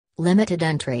 Limited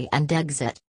entry and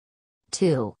exit.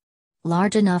 2.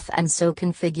 Large enough and so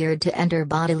configured to enter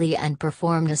bodily and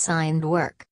perform assigned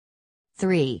work.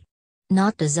 3.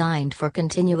 Not designed for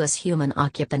continuous human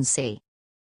occupancy.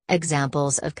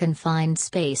 Examples of confined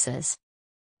spaces.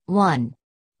 1.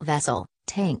 Vessel,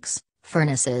 tanks,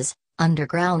 furnaces,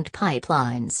 underground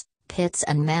pipelines, pits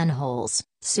and manholes,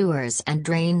 sewers and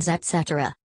drains,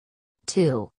 etc.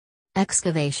 2.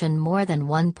 Excavation more than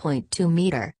 1.2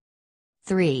 meter.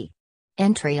 3.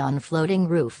 Entry on floating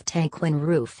roof tank when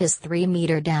roof is 3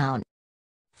 meter down.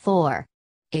 4.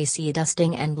 AC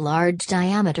dusting and large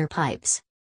diameter pipes.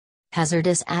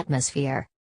 Hazardous atmosphere.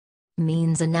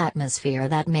 Means an atmosphere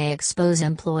that may expose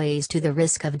employees to the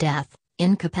risk of death,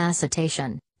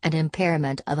 incapacitation, and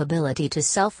impairment of ability to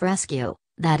self-rescue,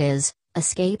 that is,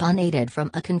 escape unaided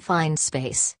from a confined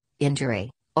space,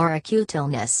 injury, or acute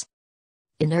illness.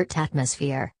 Inert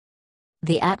atmosphere.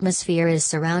 The atmosphere is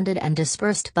surrounded and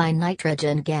dispersed by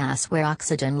nitrogen gas where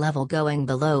oxygen level going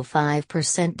below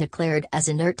 5% declared as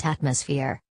inert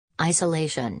atmosphere.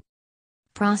 Isolation.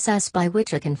 Process by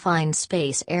which a confined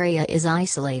space area is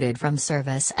isolated from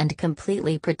service and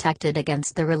completely protected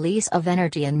against the release of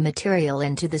energy and material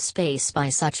into the space by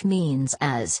such means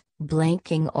as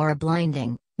blanking or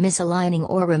blinding, misaligning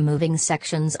or removing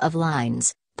sections of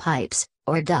lines, pipes,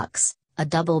 or ducts, a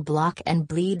double block and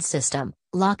bleed system,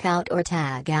 lockout or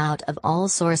tag out of all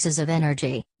sources of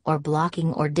energy, or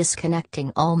blocking or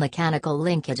disconnecting all mechanical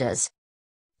linkages.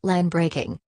 Line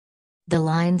breaking. The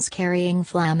lines carrying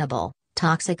flammable,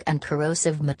 toxic and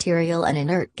corrosive material and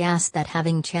inert gas that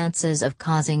having chances of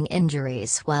causing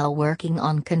injuries while working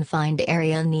on confined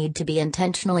area need to be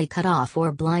intentionally cut off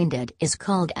or blinded is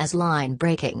called as line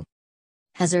breaking.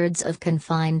 Hazards of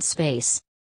confined space.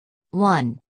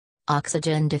 1.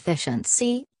 Oxygen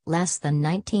deficiency, less than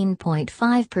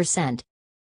 19.5%.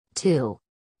 2.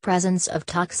 Presence of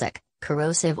toxic,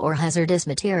 corrosive or hazardous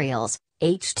materials,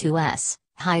 H2S,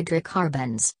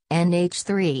 hydrocarbons,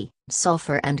 NH3,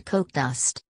 sulfur and coke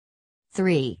dust.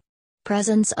 3.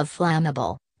 Presence of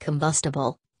flammable,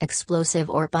 combustible, explosive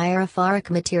or pyrophoric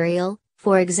material,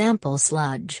 for example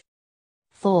sludge.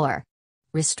 4.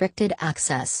 Restricted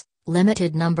access,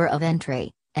 limited number of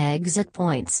entry, exit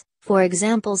points, for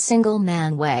example single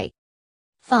man-way.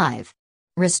 5.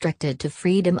 Restricted to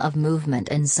freedom of movement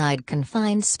inside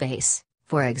confined space,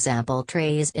 for example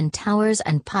trays in towers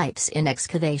and pipes in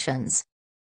excavations.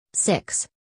 6.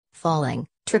 Falling,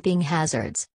 tripping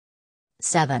hazards.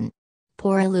 7.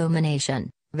 Poor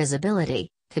illumination, visibility,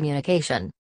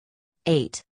 communication.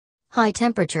 8. High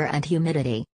temperature and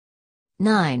humidity.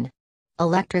 9.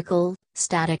 Electrical,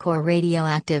 static or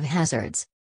radioactive hazards.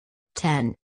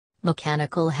 10.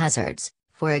 Mechanical hazards,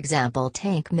 for example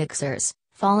tank mixers,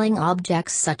 falling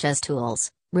objects such as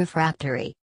tools,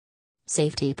 refractory.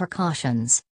 Safety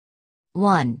precautions.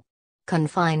 1.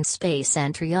 Confined space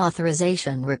entry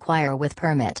authorization require with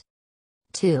permit.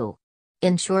 2.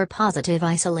 Ensure positive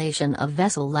isolation of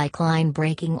vessel like line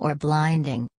breaking or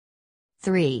blinding.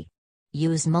 3.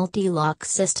 Use multi-lock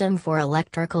system for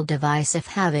electrical device if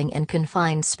having in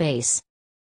confined space.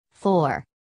 4.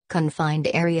 Confined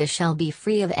area shall be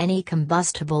free of any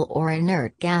combustible or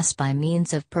inert gas by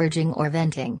means of purging or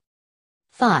venting.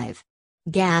 5.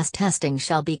 Gas testing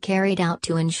shall be carried out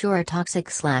to ensure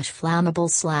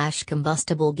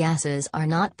toxic/flammable/combustible gases are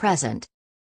not present.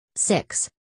 6.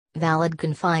 Valid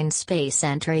confined space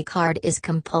entry card is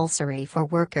compulsory for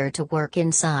worker to work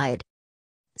inside.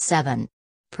 7.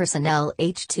 Personnel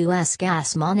H2S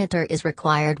gas monitor is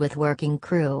required with working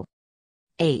crew.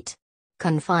 8.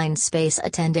 Confined space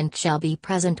attendant shall be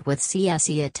present with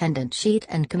CSE attendant sheet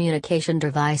and communication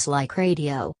device like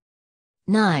radio.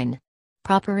 9.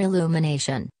 Proper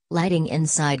illumination, lighting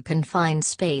inside confined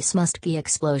space must be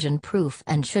explosion-proof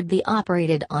and should be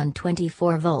operated on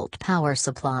 24-volt power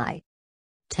supply.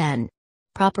 10.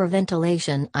 Proper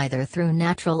ventilation either through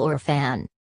natural or fan.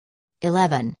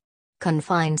 11.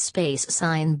 Confined space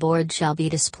signboard shall be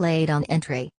displayed on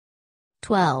entry.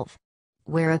 12.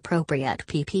 Wear appropriate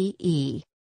PPE.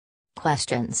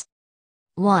 Questions.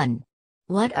 1.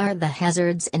 What are the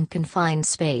hazards in confined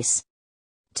space?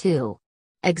 2.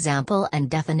 Example and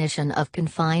definition of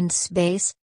confined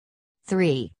space.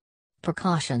 3.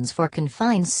 Precautions for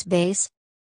confined space.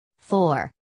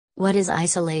 4. What is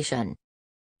isolation?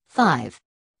 5.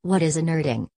 What is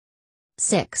inerting?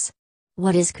 6.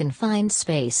 What is confined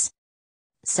space?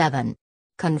 7.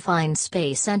 Confined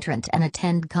space entrant and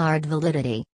attend card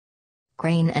validity.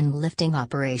 Crane and lifting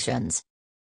operations.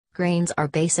 Cranes are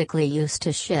basically used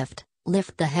to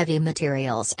lift the heavy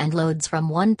materials and loads from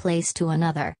one place to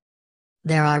another.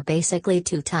 There are basically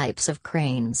two types of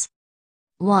cranes.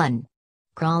 1.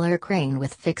 Crawler crane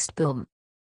with fixed boom.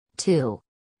 2.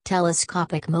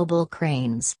 Telescopic mobile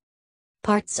cranes.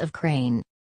 Parts of crane.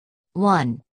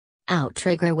 1.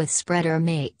 Outrigger with spreader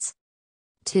mates.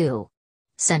 2.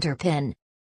 Center pin.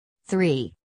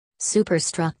 3.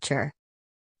 Superstructure.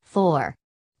 4.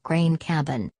 Crane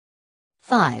cabin.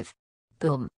 5.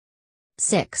 Boom.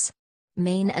 6.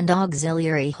 Main and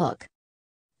auxiliary hook.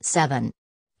 7.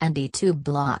 ND2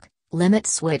 block, limit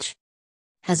switch.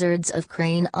 Hazards of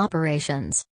crane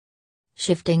operations.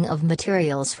 Shifting of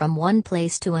materials from one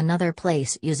place to another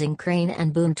place using crane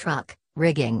and boom truck,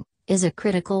 rigging, is a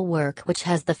critical work which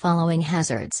has the following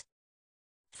hazards.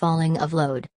 Falling of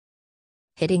load.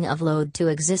 Hitting of load to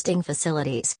existing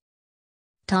facilities.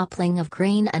 Toppling of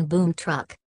crane and boom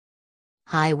truck.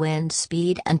 High wind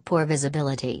speed and poor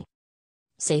visibility.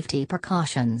 Safety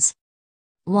precautions.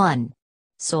 1.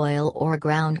 Soil or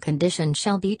ground condition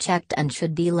shall be checked and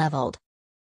should be leveled.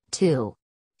 2.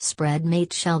 Spread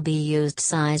mate shall be used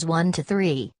size 1 to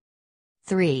 3.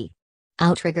 3.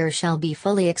 Outrigger shall be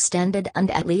fully extended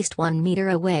and at least 1 meter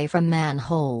away from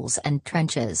manholes and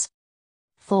trenches.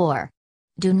 4.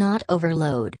 Do not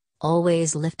overload,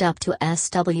 always lift up to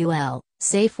SWL,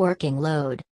 safe working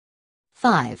load.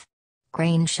 5.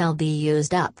 Crane shall be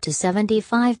used up to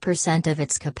 75% of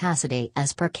its capacity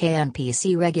as per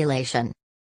knpc regulation.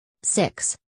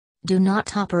 6. Do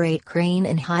not operate crane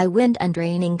in high wind and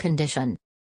raining condition.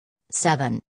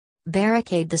 7.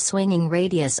 Barricade the swinging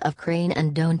radius of crane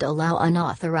and don't allow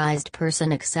unauthorized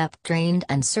person except trained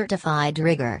and certified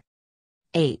rigger.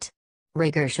 8.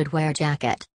 Rigger should wear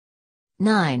jacket.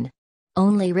 9.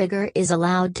 Only rigger is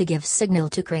allowed to give signal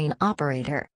to crane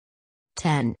operator.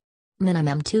 10.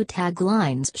 Minimum 2 tag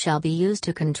lines shall be used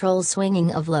to control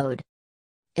swinging of load.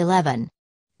 11.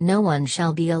 No one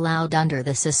shall be allowed under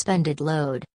the suspended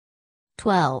load.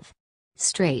 12.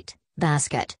 Straight,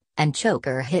 basket, and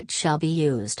choker hitch shall be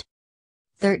used.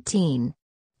 13.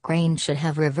 Crane should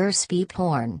have reverse beep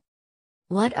horn.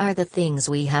 What are the things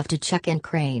we have to check in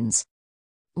cranes?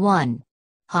 1.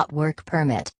 Hot work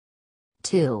permit.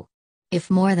 2. If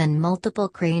more than multiple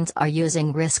cranes are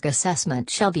using, risk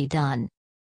assessment shall be done.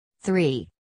 3.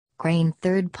 Crane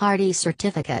third-party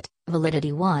certificate,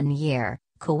 validity 1 year,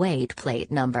 Kuwait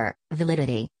plate number,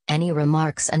 validity, any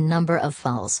remarks and number of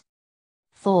falls.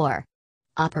 4.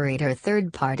 Operator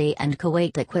third-party and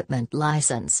Kuwait equipment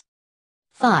license.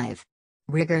 5.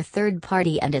 Rigger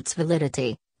third-party and its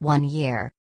validity, 1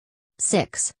 year.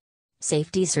 6.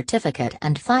 Safety certificate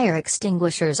and fire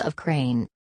extinguishers of crane.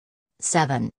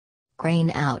 7.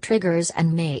 Crane outriggers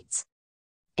and mates.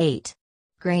 8.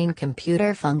 Crane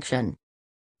computer function.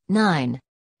 9.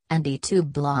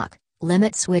 ND2 block,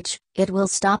 limit switch, it will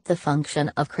stop the function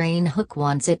of crane hook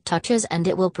once it touches and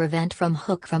it will prevent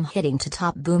hook from hitting to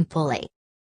top boom pulley.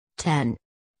 10.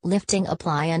 Lifting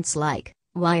appliance like,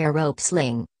 wire rope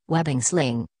sling, webbing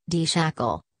sling,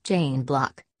 D-shackle, chain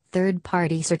block,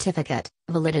 third-party certificate,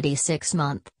 validity 6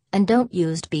 month, and don't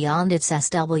used beyond its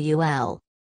SWL.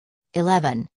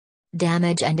 11.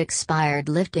 Damaged and expired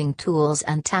lifting tools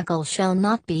and tackle shall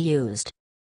not be used.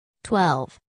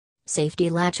 12. Safety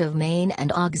latch of main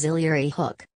and auxiliary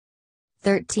hook.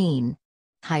 13.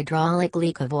 Hydraulic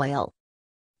leak of oil.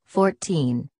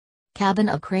 14. Cabin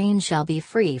of crane shall be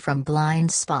free from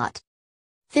blind spot.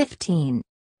 15.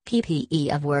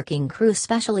 PPE of working crew,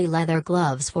 specially leather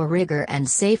gloves for rigger and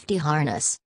safety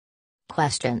harness.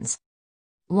 Questions.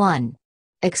 1.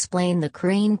 Explain the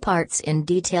crane parts in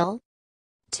detail.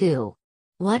 2.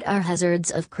 What are hazards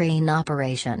of crane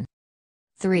operation?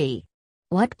 3.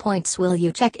 What points will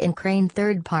you check in crane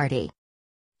third party?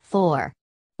 4.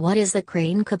 What is the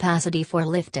crane capacity for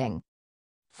lifting?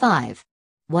 5.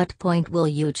 What point will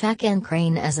you check in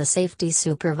crane as a safety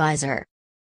supervisor?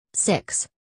 6.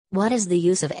 What is the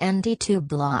use of ND2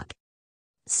 block?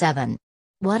 7.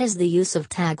 What is the use of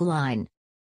tag line?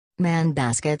 Man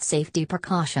basket safety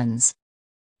precautions.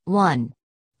 1.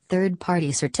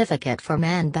 Third-party certificate for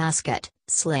man basket,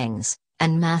 slings,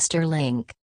 and master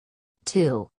link.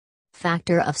 2.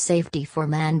 Factor of safety for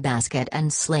man basket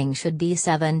and sling should be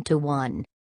 7 to 1.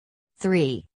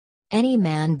 3. Any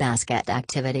man basket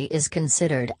activity is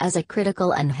considered as a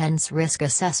critical and hence risk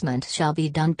assessment shall be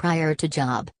done prior to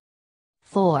job.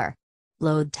 4.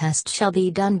 Load test shall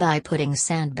be done by putting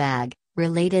sandbag,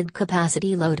 related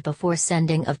capacity load before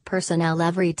sending of personnel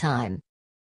every time.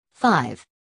 5.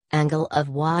 Angle of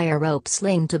wire rope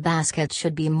sling to basket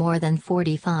should be more than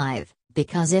 45,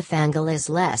 because if angle is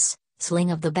less, sling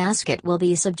of the basket will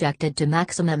be subjected to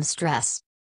maximum stress.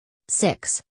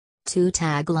 6. 2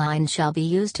 tag lines shall be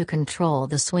used to control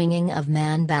the swinging of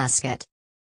man basket.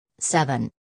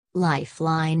 7.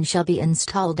 Lifeline shall be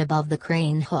installed above the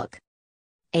crane hook.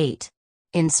 8.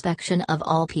 Inspection of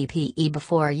all PPE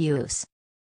before use.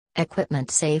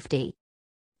 Equipment safety.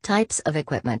 Types of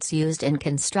equipments used in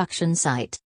construction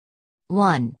site.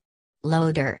 1.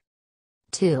 Loader.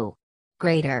 2.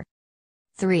 Grader.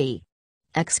 3.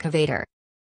 Excavator.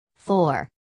 4.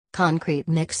 Concrete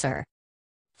mixer.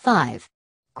 5.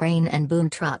 Crane and boom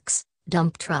trucks,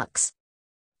 dump trucks.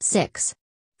 6.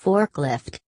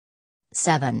 Forklift.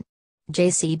 7.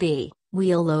 JCB,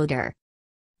 wheel loader.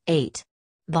 8.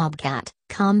 Bobcat,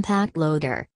 compact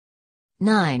loader.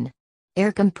 9.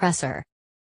 Air compressor.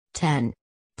 10.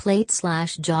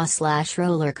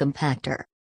 Plate/jaw/roller compactor.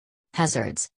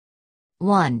 Hazards.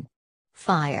 1.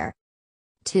 Fire.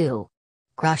 2.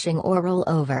 Crushing or roll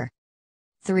over.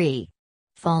 3.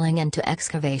 Falling into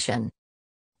excavation.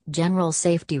 General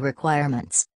safety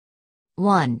requirements.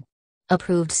 1.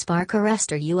 Approved spark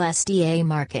arrestor USDA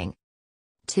marking.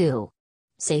 2.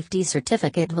 Safety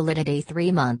certificate validity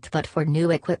 3-month, but for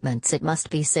new equipments it must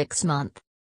be 6-month.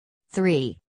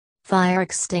 3. Fire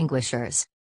extinguishers.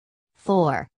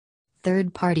 4.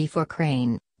 Third party for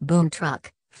crane, boom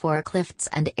truck, forklifts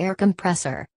and air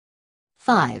compressor.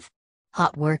 5.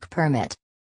 Hot work permit.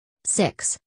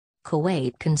 6.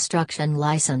 Kuwait construction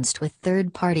licensed with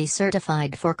third party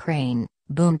certified for crane,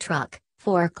 boom truck,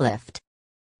 forklift.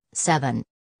 7.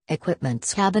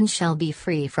 Equipment's cabin shall be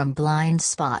free from blind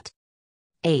spot.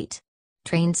 8.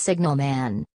 Trained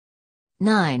signalman.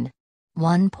 9.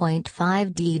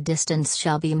 1.5d distance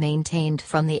shall be maintained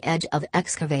from the edge of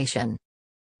excavation.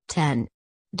 10.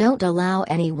 Don't allow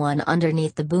anyone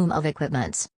underneath the boom of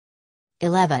equipments.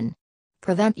 11.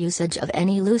 Prevent usage of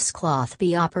any loose cloth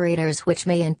B operators which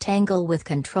may entangle with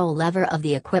control lever of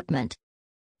the equipment.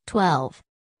 12.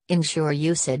 Ensure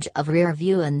usage of rear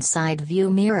view and side view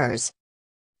mirrors.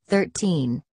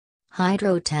 13.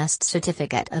 Hydro test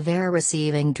certificate of air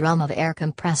receiving drum of air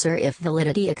compressor if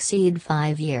validity exceed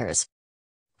 5 years.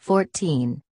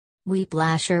 14.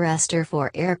 Whiplash arrestor for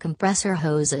air compressor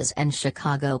hoses and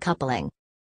Chicago coupling.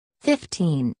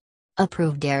 15.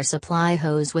 Approved air supply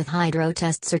hose with hydro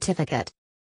test certificate.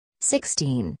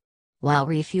 16. While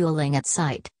refueling at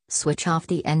site, switch off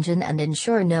the engine and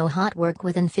ensure no hot work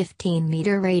within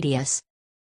 15-meter radius.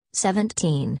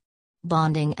 17.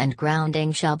 Bonding and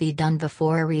grounding shall be done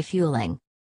before refueling.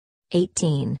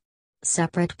 18.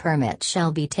 Separate permit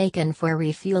shall be taken for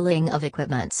refueling of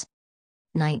equipments.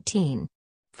 19.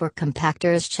 For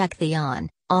compactors, check the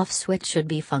on/off switch should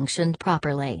be functioned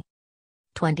properly.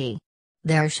 20.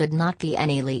 There should not be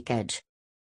any leakage.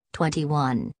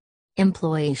 21.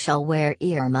 Employee shall wear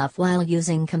earmuff while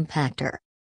using compactor.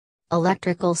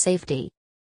 Electrical safety.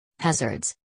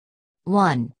 Hazards.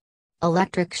 1.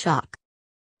 Electric shock.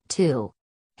 2.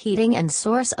 Heating and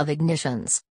source of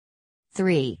ignitions.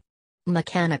 3.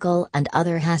 Mechanical and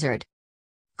other hazard.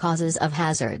 Causes of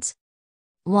hazards.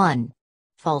 1.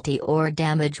 Faulty or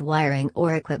damaged wiring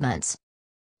or equipments.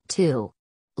 2.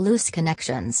 Loose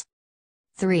connections.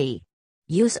 3.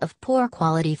 Use of poor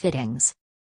quality fittings.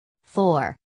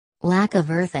 4. Lack of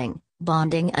earthing,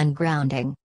 bonding and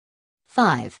grounding.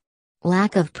 5.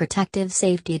 Lack of protective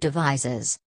safety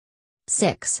devices.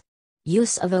 6.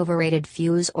 Use of overrated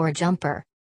fuse or jumper.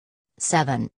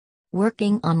 7.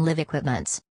 Working on live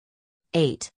equipments.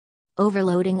 8.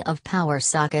 Overloading of power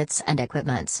sockets and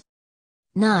equipments.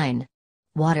 9.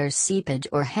 Water seepage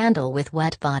or handle with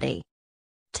wet body.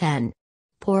 10.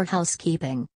 Poor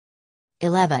housekeeping.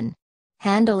 11.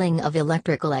 Handling of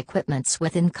electrical equipments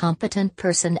with incompetent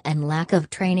person and lack of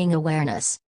training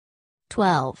awareness.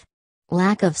 12.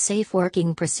 Lack of safe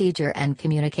working procedure and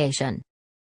communication.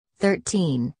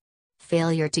 13.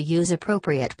 Failure to use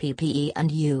appropriate PPE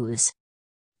and use.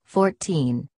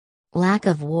 14. Lack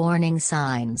of warning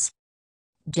signs.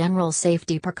 General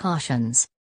safety precautions.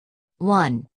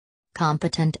 1.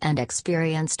 Competent and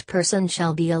experienced person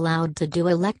shall be allowed to do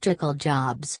electrical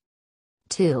jobs.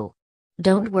 2.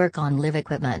 Don't work on live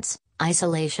equipments,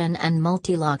 isolation and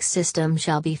multi-lock system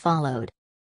shall be followed.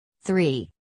 3.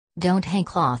 Don't hang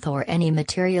cloth or any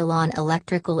material on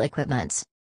electrical equipments.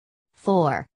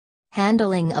 4.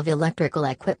 Handling of electrical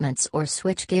equipments or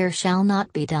switchgear shall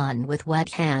not be done with wet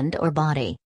hand or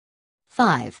body.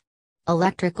 5.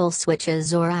 Electrical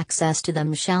switches or access to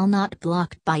them shall not be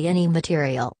blocked by any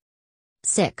material.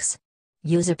 6.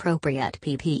 Use appropriate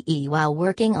PPE while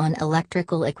working on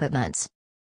electrical equipments.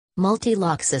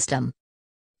 Multi-lock system.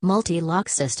 Multi-lock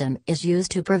system is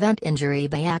used to prevent injury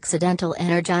by accidental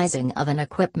energizing of an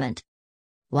equipment,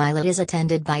 while it is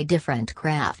attended by different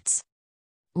crafts.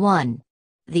 1.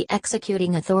 The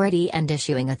executing authority and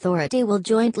issuing authority will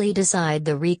jointly decide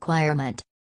the requirement.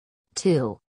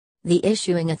 2. The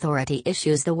issuing authority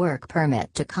issues the work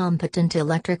permit to competent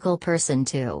electrical person.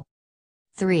 2.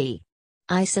 3.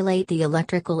 Isolate the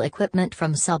electrical equipment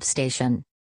from substation.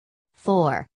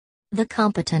 4. The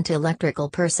competent electrical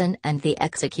person and the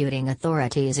executing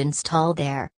authorities install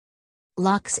their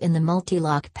locks in the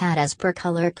multi-lock pad as per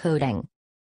color coding.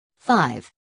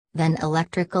 5. Then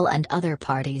electrical and other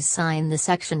parties sign the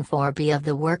Section 4B of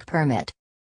the work permit.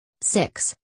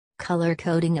 6. Color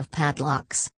coding of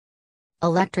padlocks.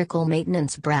 Electrical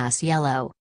maintenance brass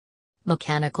yellow.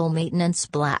 Mechanical maintenance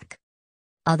black.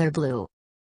 Other blue.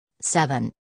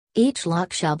 7. Each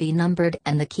lock shall be numbered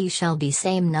and the key shall be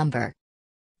same number.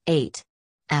 8.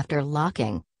 After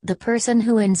locking, the person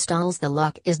who installs the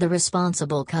lock is the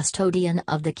responsible custodian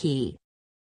of the key.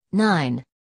 9.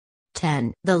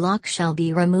 10. The lock shall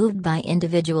be removed by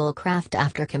individual craft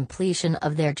after completion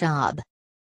of their job.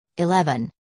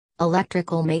 11.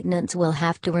 Electrical maintenance will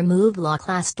have to remove lock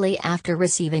lastly after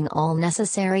receiving all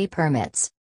necessary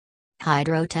permits.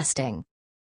 Hydro testing.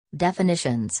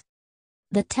 Definitions.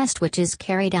 The test which is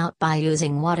carried out by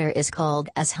using water is called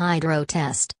as hydro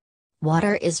test.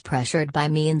 Water is pressured by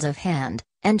means of hand,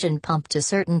 engine pump to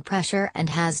certain pressure and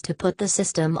has to put the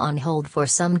system on hold for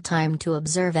some time to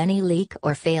observe any leak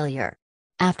or failure.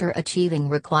 After achieving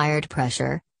required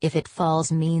pressure, if it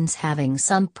falls means having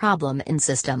some problem in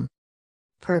system.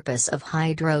 Purpose of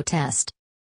hydro test.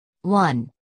 1.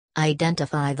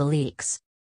 Identify the leaks.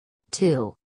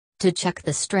 2. To check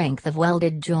the strength of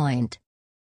welded joint.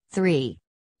 3.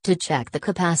 To check the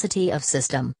capacity of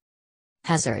system.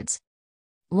 Hazards.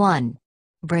 1.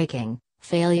 Breaking,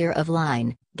 failure of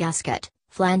line, gasket,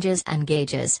 flanges and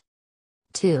gauges.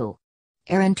 2.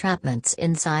 Air entrapments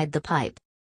inside the pipe.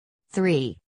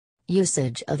 3.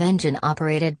 Usage of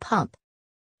engine-operated pump.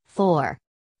 4.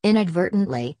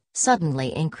 Inadvertently,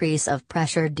 suddenly increase of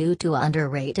pressure due to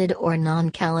underrated or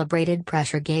non-calibrated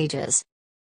pressure gauges.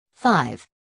 5.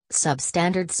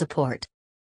 Substandard support.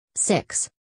 6.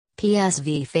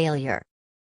 PSV failure.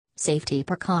 Safety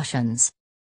precautions.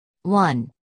 1.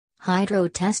 Hydro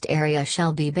test area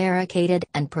shall be barricaded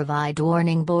and provide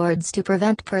warning boards to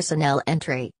prevent personnel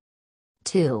entry.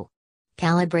 2.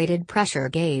 Calibrated pressure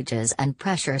gauges and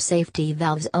pressure safety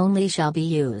valves only shall be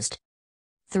used.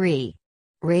 3.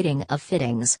 Rating of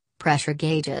fittings, pressure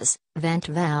gauges, vent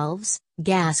valves,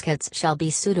 gaskets shall be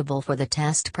suitable for the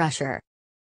test pressure.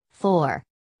 4.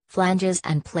 Flanges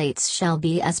and plates shall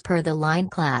be as per the line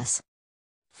class.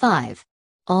 5.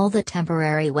 All the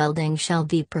temporary welding shall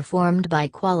be performed by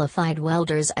qualified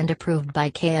welders and approved by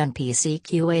knpc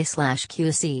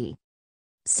QA/QC.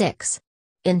 6.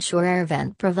 Ensure air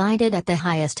vent provided at the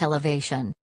highest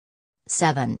elevation.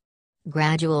 7.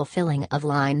 Gradual filling of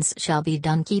lines shall be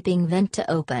done keeping vent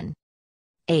to open.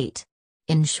 8.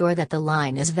 Ensure that the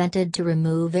line is vented to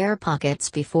remove air pockets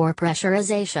before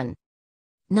pressurization.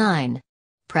 9.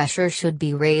 Pressure should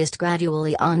be raised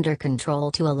gradually under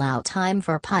control to allow time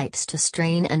for pipes to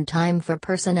strain and time for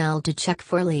personnel to check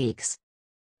for leaks.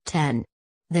 10.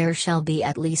 There shall be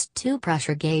at least 2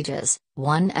 pressure gauges,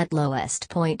 one at lowest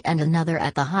point and another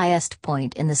at the highest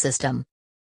point in the system.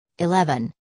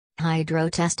 11. Hydro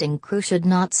testing crew should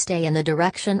not stay in the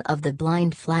direction of the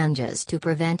blind flanges to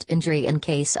prevent injury in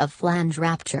case of flange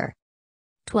rupture.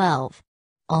 12.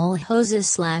 All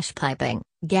hoses/piping,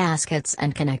 gaskets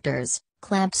and connectors,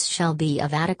 clamps shall be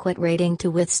of adequate rating to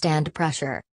withstand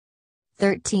pressure.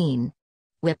 13.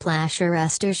 Whiplash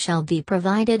arresters shall be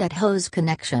provided at hose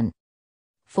connection.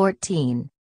 14.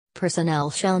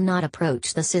 Personnel shall not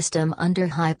approach the system under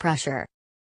high pressure.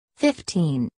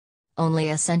 15. Only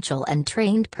essential and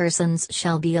trained persons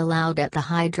shall be allowed at the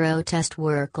hydro test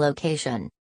work location.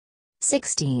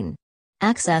 16.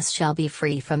 Access shall be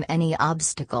free from any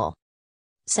obstacle.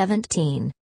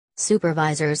 17.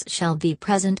 Supervisors shall be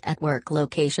present at work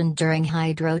location during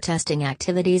hydro testing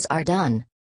activities are done.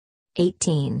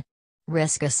 18.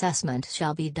 Risk assessment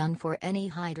shall be done for any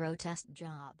hydro test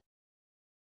job.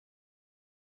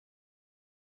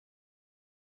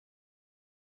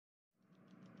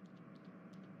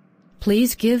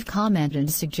 Please give comment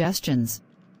and suggestions.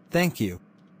 Thank you.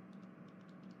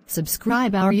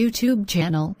 Subscribe our YouTube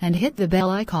channel and hit the bell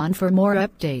icon for more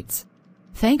updates.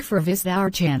 Thank for visit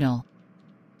our channel.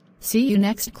 See you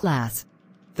next class.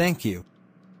 Thank you.